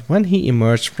 but when he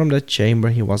emerged from that chamber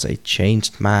he was a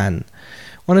changed man.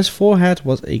 On his forehead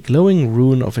was a glowing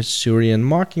rune of Asuryan,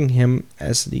 marking him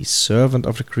as the servant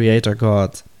of the Creator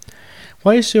God.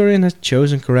 Why Asuryan had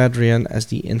chosen Caradrian as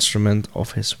the instrument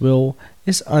of his will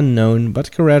is unknown,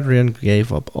 but Caradrian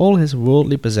gave up all his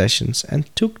worldly possessions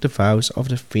and took the vows of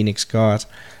the Phoenix Guard,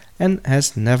 and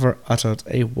has never uttered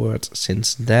a word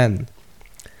since then.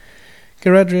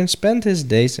 Caradrian spent his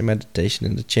days in meditation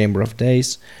in the Chamber of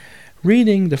Days,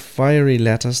 reading the fiery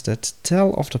letters that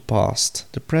tell of the past,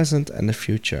 the present and the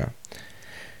future.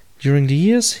 During the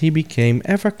years he became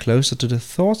ever closer to the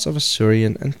thoughts of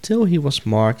Asuryan until he was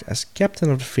marked as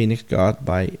captain of the Phoenix Guard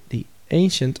by the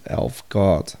ancient elf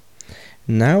god.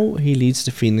 Now he leads the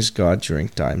Phoenix Guard during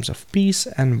times of peace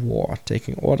and war,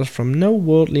 taking orders from no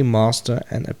worldly master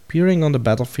and appearing on the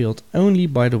battlefield only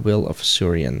by the will of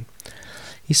Asuryan.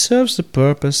 He serves the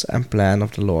purpose and plan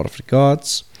of the Lord of the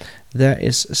Gods. There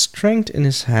is strength in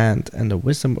his hand, and the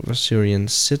wisdom of Asuryan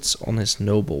sits on his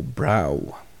noble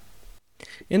brow.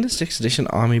 In the 6th edition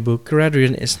army book,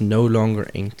 Caradrian is no longer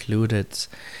included.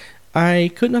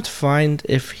 I could not find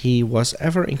if he was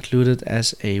ever included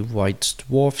as a White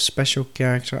Dwarf special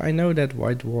character. I know that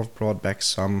White Dwarf brought back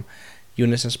some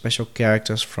units and special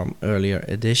characters from earlier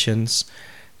editions,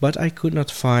 but I could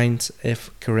not find if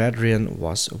Caradrian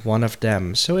was one of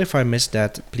them, so if I missed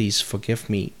that, please forgive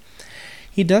me.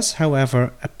 He does,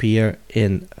 however, appear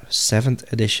in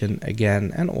 7th edition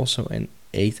again and also in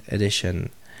 8th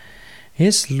edition.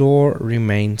 His lore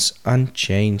remains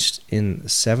unchanged in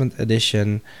 7th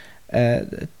edition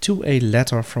to a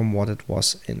letter from what it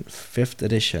was in 5th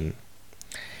edition.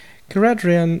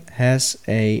 Caradrian has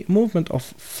a movement of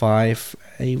 5,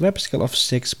 a weapon skill of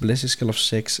 6, ballistic skill of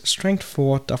 6, strength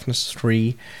 4, toughness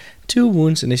 3, 2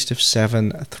 wounds, initiative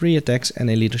 7, 3 attacks and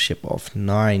a leadership of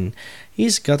 9.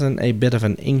 He's gotten a bit of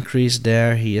an increase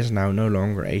there. He is now no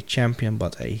longer a champion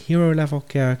but a hero level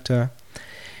character.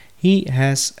 He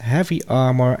has heavy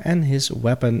armor and his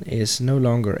weapon is no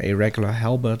longer a regular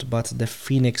halberd but the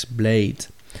Phoenix Blade.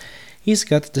 He's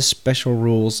got the special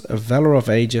rules Valor of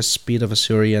Ages, Speed of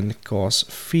Asuryan, Cause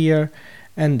Fear,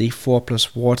 and the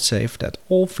 4+ ward save that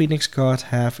all Phoenix Guard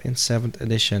have in 7th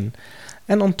edition,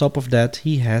 and on top of that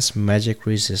he has Magic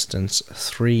Resistance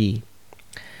 3.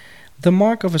 The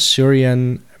Mark of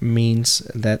Asuryan means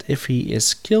that if he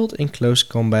is killed in close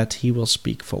combat he will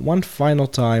speak for one final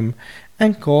time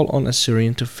and call on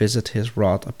Asuryan to visit his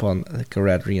wrath upon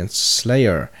Caradrian's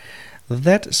slayer.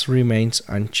 That remains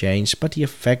unchanged, but the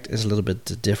effect is a little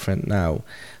bit different now.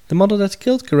 The model that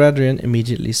killed Caradrian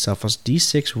immediately suffers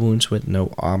d6 wounds with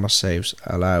no armor saves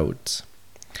allowed.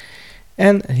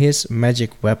 And his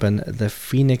magic weapon, the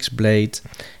Phoenix Blade.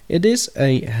 It is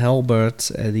a halberd.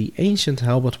 The ancient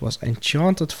halberd was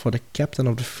enchanted for the captain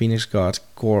of the Phoenix Guard,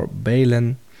 Cor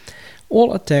Balin.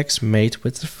 All attacks made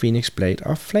with the Phoenix Blade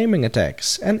are flaming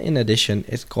attacks, and in addition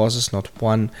it causes not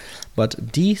 1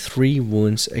 but d3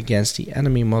 wounds against the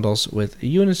enemy models with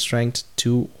unit strength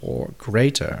 2 or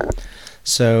greater.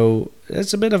 So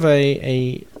it's a bit of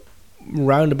a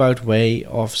roundabout way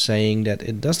of saying that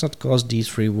it does not cause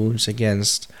d3 wounds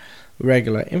against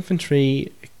regular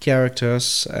infantry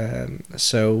characters,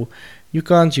 so you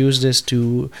can't use this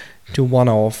to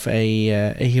one-off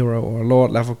a hero or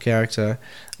lord level character,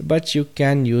 but you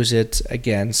can use it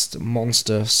against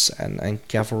monsters and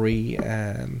cavalry,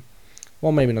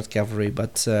 well maybe not cavalry,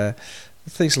 but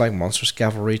things like monsters,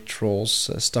 cavalry, trolls,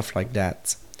 stuff like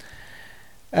that.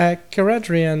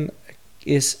 Caradrian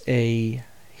is a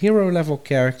hero level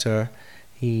character.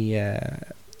 He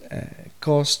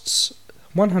costs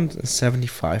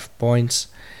 175 points,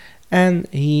 and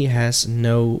he has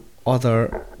no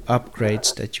other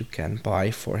upgrades that you can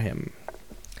buy for him.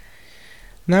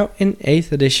 Now in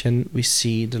 8th edition we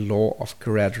see the lore of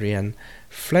Caradrian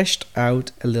fleshed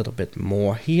out a little bit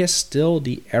more. He is still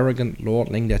the arrogant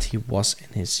lordling that he was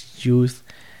in his youth,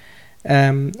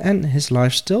 and his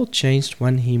life still changed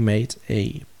when he made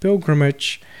a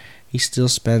pilgrimage. He still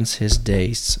spends his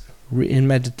days in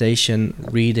meditation,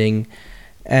 reading,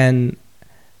 and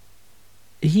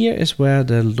here is where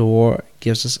the lore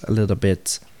gives us a little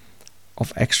bit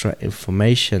of extra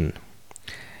information.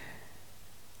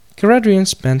 Caradrian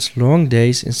spends long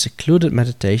days in secluded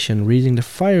meditation, reading the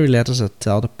fiery letters that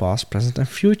tell the past, present and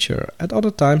future. At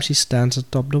other times he stands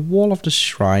atop the wall of the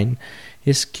shrine,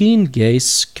 his keen gaze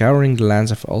scouring the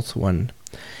lands of Ulthuan.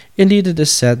 Indeed, it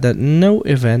is said that no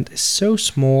event is so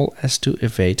small as to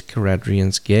evade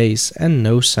Caradrian's gaze, and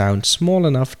no sound small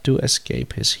enough to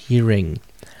escape his hearing.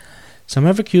 Some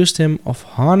have accused him of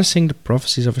harnessing the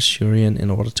prophecies of Assyrian in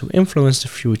order to influence the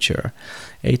future,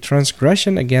 a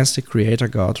transgression against the Creator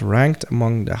God ranked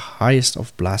among the highest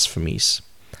of blasphemies.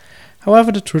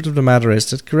 However, the truth of the matter is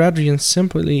that Caradrian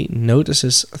simply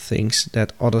notices things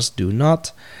that others do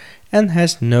not, and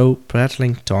has no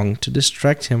prattling tongue to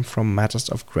distract him from matters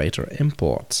of greater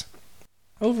import.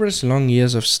 Over his long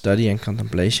years of study and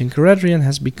contemplation, Caradrian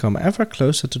has become ever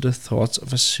closer to the thoughts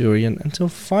of Assyrian until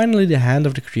finally the hand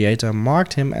of the Creator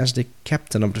marked him as the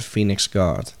captain of the Phoenix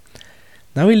Guard.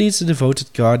 Now he leads the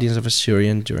devoted guardians of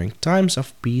Assyrian during times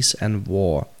of peace and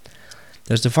war.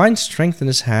 There is divine strength in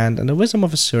his hand, and the wisdom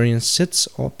of Assyrian sits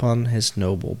upon his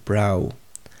noble brow.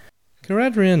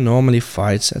 Caradrian normally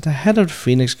fights at the head of the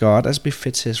Phoenix Guard as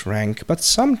befits his rank, but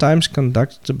sometimes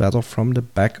conducts the battle from the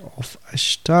back of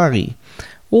Ashtari,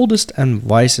 oldest and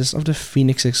wisest of the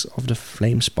phoenixes of the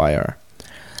Flamespire.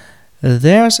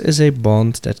 Theirs is a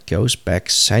bond that goes back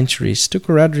centuries to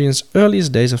Caradrian's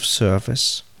earliest days of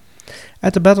service.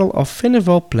 At the Battle of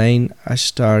Fineval Plain,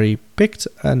 Ashtari picked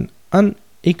an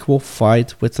unequal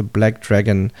fight with the Black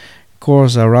Dragon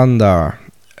Korzarandar,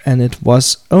 and it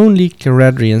was only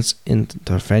Caradrian's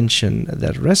intervention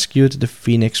that rescued the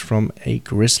Phoenix from a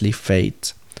grisly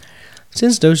fate.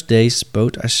 Since those days,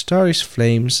 both Ashtari's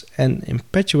flames and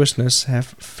impetuousness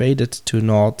have faded to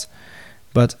naught,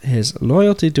 but his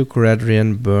loyalty to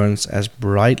Caradrian burns as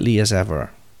brightly as ever.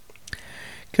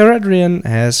 Caradrian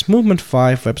has Movement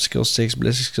 5, Weapon Skill 6,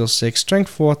 Ballistic Skill 6, Strength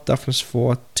 4, Toughness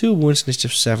 4, 2 Wounds,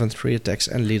 Initiative 7, 3 Attacks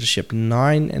and Leadership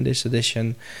 9 in this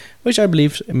edition, which I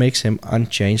believe makes him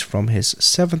unchanged from his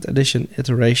 7th edition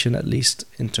iteration, at least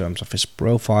in terms of his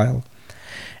profile.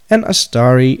 And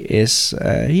Ashtari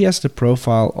he has the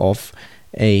profile of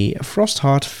a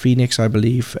Frostheart Phoenix, I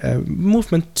believe,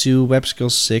 Movement 2, Weapon Skill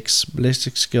 6,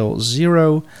 Ballistic Skill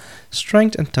 0,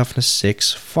 Strength and Toughness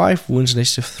 6, 5 Wounds,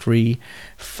 Initiative 3,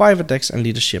 5 Attacks and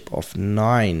Leadership of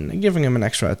 9, giving him an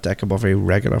extra attack above a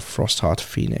regular Frostheart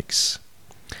Phoenix.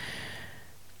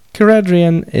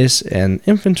 Caradrian is an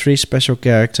infantry special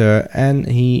character, and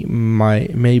he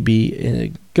may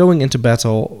be going into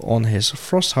battle on his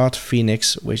Frostheart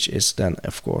Phoenix, which is then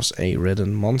of course a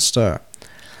ridden monster.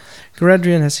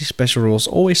 Caradrian has these special rules: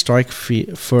 always strike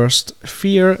first,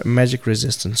 fear, magic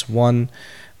resistance 1,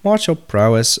 martial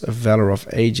prowess, valor of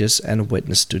ages and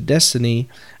witness to destiny,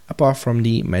 apart from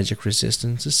the magic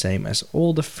resistance, the same as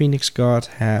all the Phoenix Guard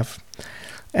have.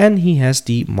 And he has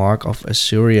the Mark of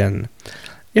Assyrian.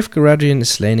 If Caradrian is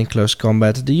slain in close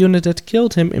combat, the unit that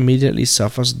killed him immediately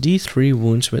suffers D3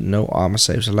 wounds with no armor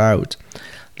saves allowed.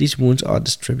 These wounds are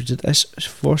distributed as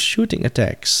for shooting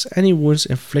attacks. Any wounds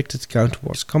inflicted count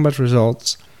towards combat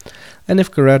results, and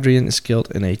if Caradrian is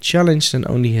killed in a challenge, then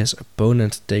only his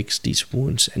opponent takes these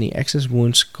wounds. Any excess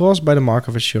wounds caused by the Mark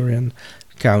of Assyrian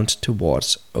count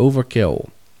towards overkill.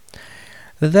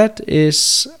 That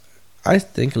is, I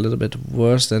think, a little bit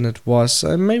worse than it was.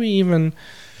 Maybe even...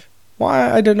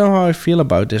 Well, I don't know how I feel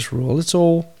about this rule. It's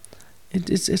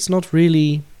not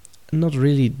really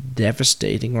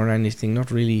devastating or anything, not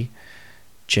really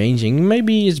changing.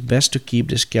 Maybe it's best to keep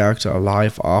this character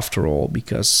alive after all,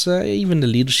 because even the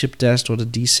leadership test or the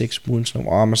D6 wounds no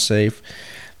armor save,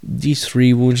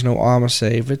 D3 wounds no armor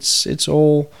save, it's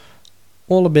all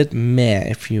a bit meh,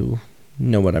 if you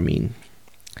know what I mean.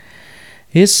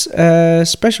 His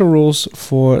special rules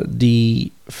for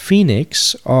the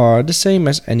Phoenix are the same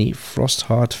as any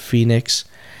Frostheart Phoenix,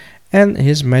 and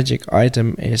his magic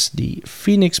item is the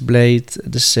Phoenix Blade,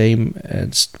 the same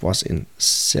as it was in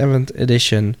 7th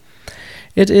edition.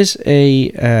 It is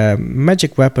a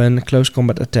magic weapon. Close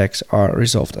combat attacks are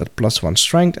resolved at +1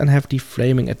 strength and have the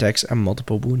flaming attacks and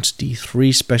multiple wounds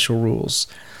D3 special rules.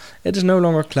 It is no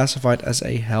longer classified as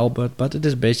a halberd, but it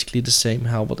is basically the same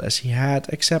halberd as he had,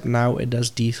 except now it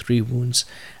does D3 wounds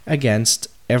against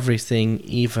everything,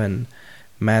 even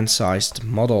man-sized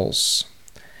models.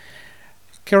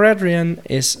 Caradrian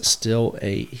is still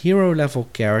a hero level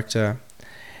character.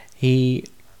 He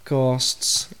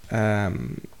costs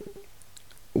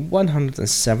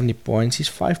 170 points, he's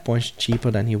 5 points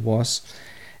cheaper than he was,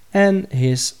 and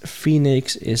his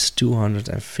Phoenix is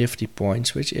 250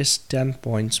 points, which is 10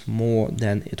 points more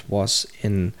than it was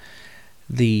in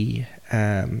the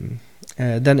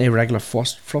than a regular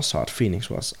Frostheart Phoenix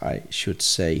was, I should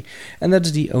say, and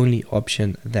that's the only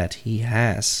option that he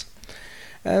has.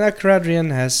 Now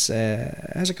Caradrian has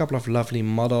a couple of lovely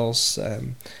models.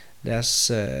 There's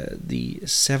the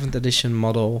 7th edition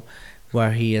model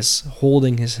where he is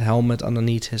holding his helmet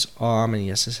underneath his arm and he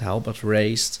has his halberd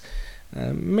raised.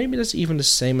 Maybe that's even the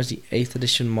same as the 8th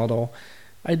edition model.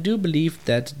 I do believe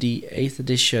that the 8th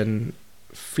edition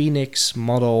Phoenix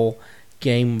model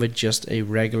came with just a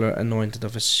regular Anointed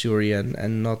of Assyrian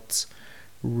and not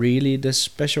really the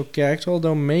special character,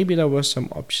 although maybe there were some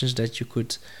options that you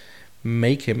could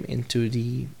make him into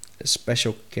the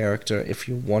special character if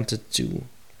you wanted to.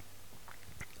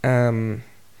 I'm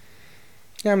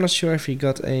not sure if he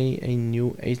got a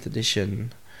new 8th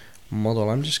edition model.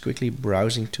 I'm just quickly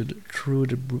browsing through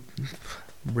the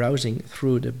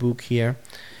book here.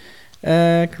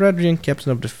 Caradrian,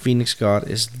 Captain of the Phoenix Guard,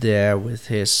 is there with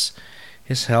his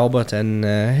halberd and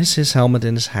his helmet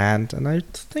in his hand, and I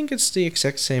think it's the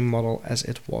exact same model as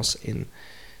it was in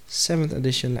 7th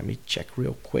edition. Let me check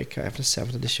real quick. I have the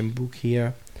 7th edition book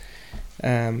here.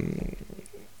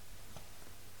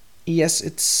 Yes,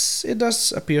 it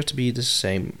does appear to be the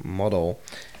same model.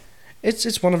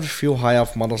 It's one of the few high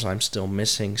elf models I'm still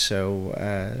missing, so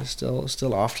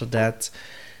still after that,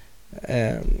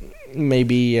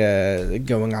 maybe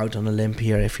going out on a limb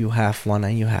here. If you have one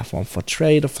and you have one for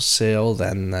trade or for sale,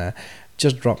 then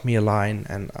just drop me a line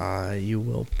and you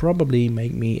will probably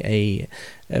make me a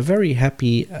very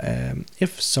happy,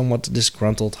 if somewhat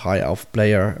disgruntled high elf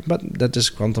player. But that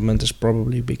disgruntlement is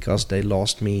probably because they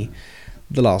lost me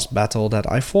the last battle that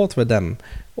I fought with them,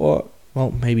 or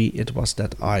well, maybe it was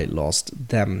that I lost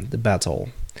them the battle.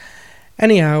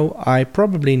 Anyhow, I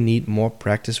probably need more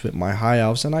practice with my high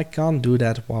elves, and I can't do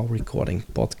that while recording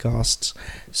podcasts,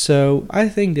 so I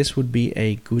think this would be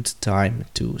a good time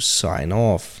to sign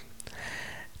off.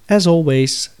 As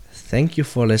always, thank you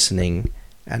for listening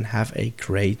and have a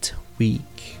great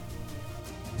week.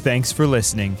 Thanks for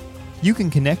listening. You can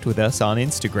connect with us on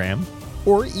Instagram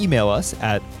or email us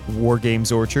at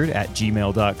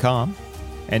wargamesorchard@gmail.com.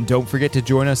 And don't forget to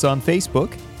join us on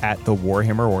Facebook at the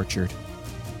Warhammer Orchard.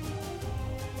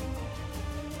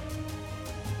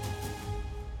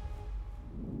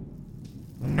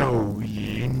 Know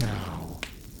ye now,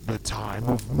 the time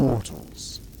of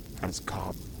mortals has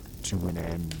come to an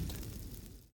end.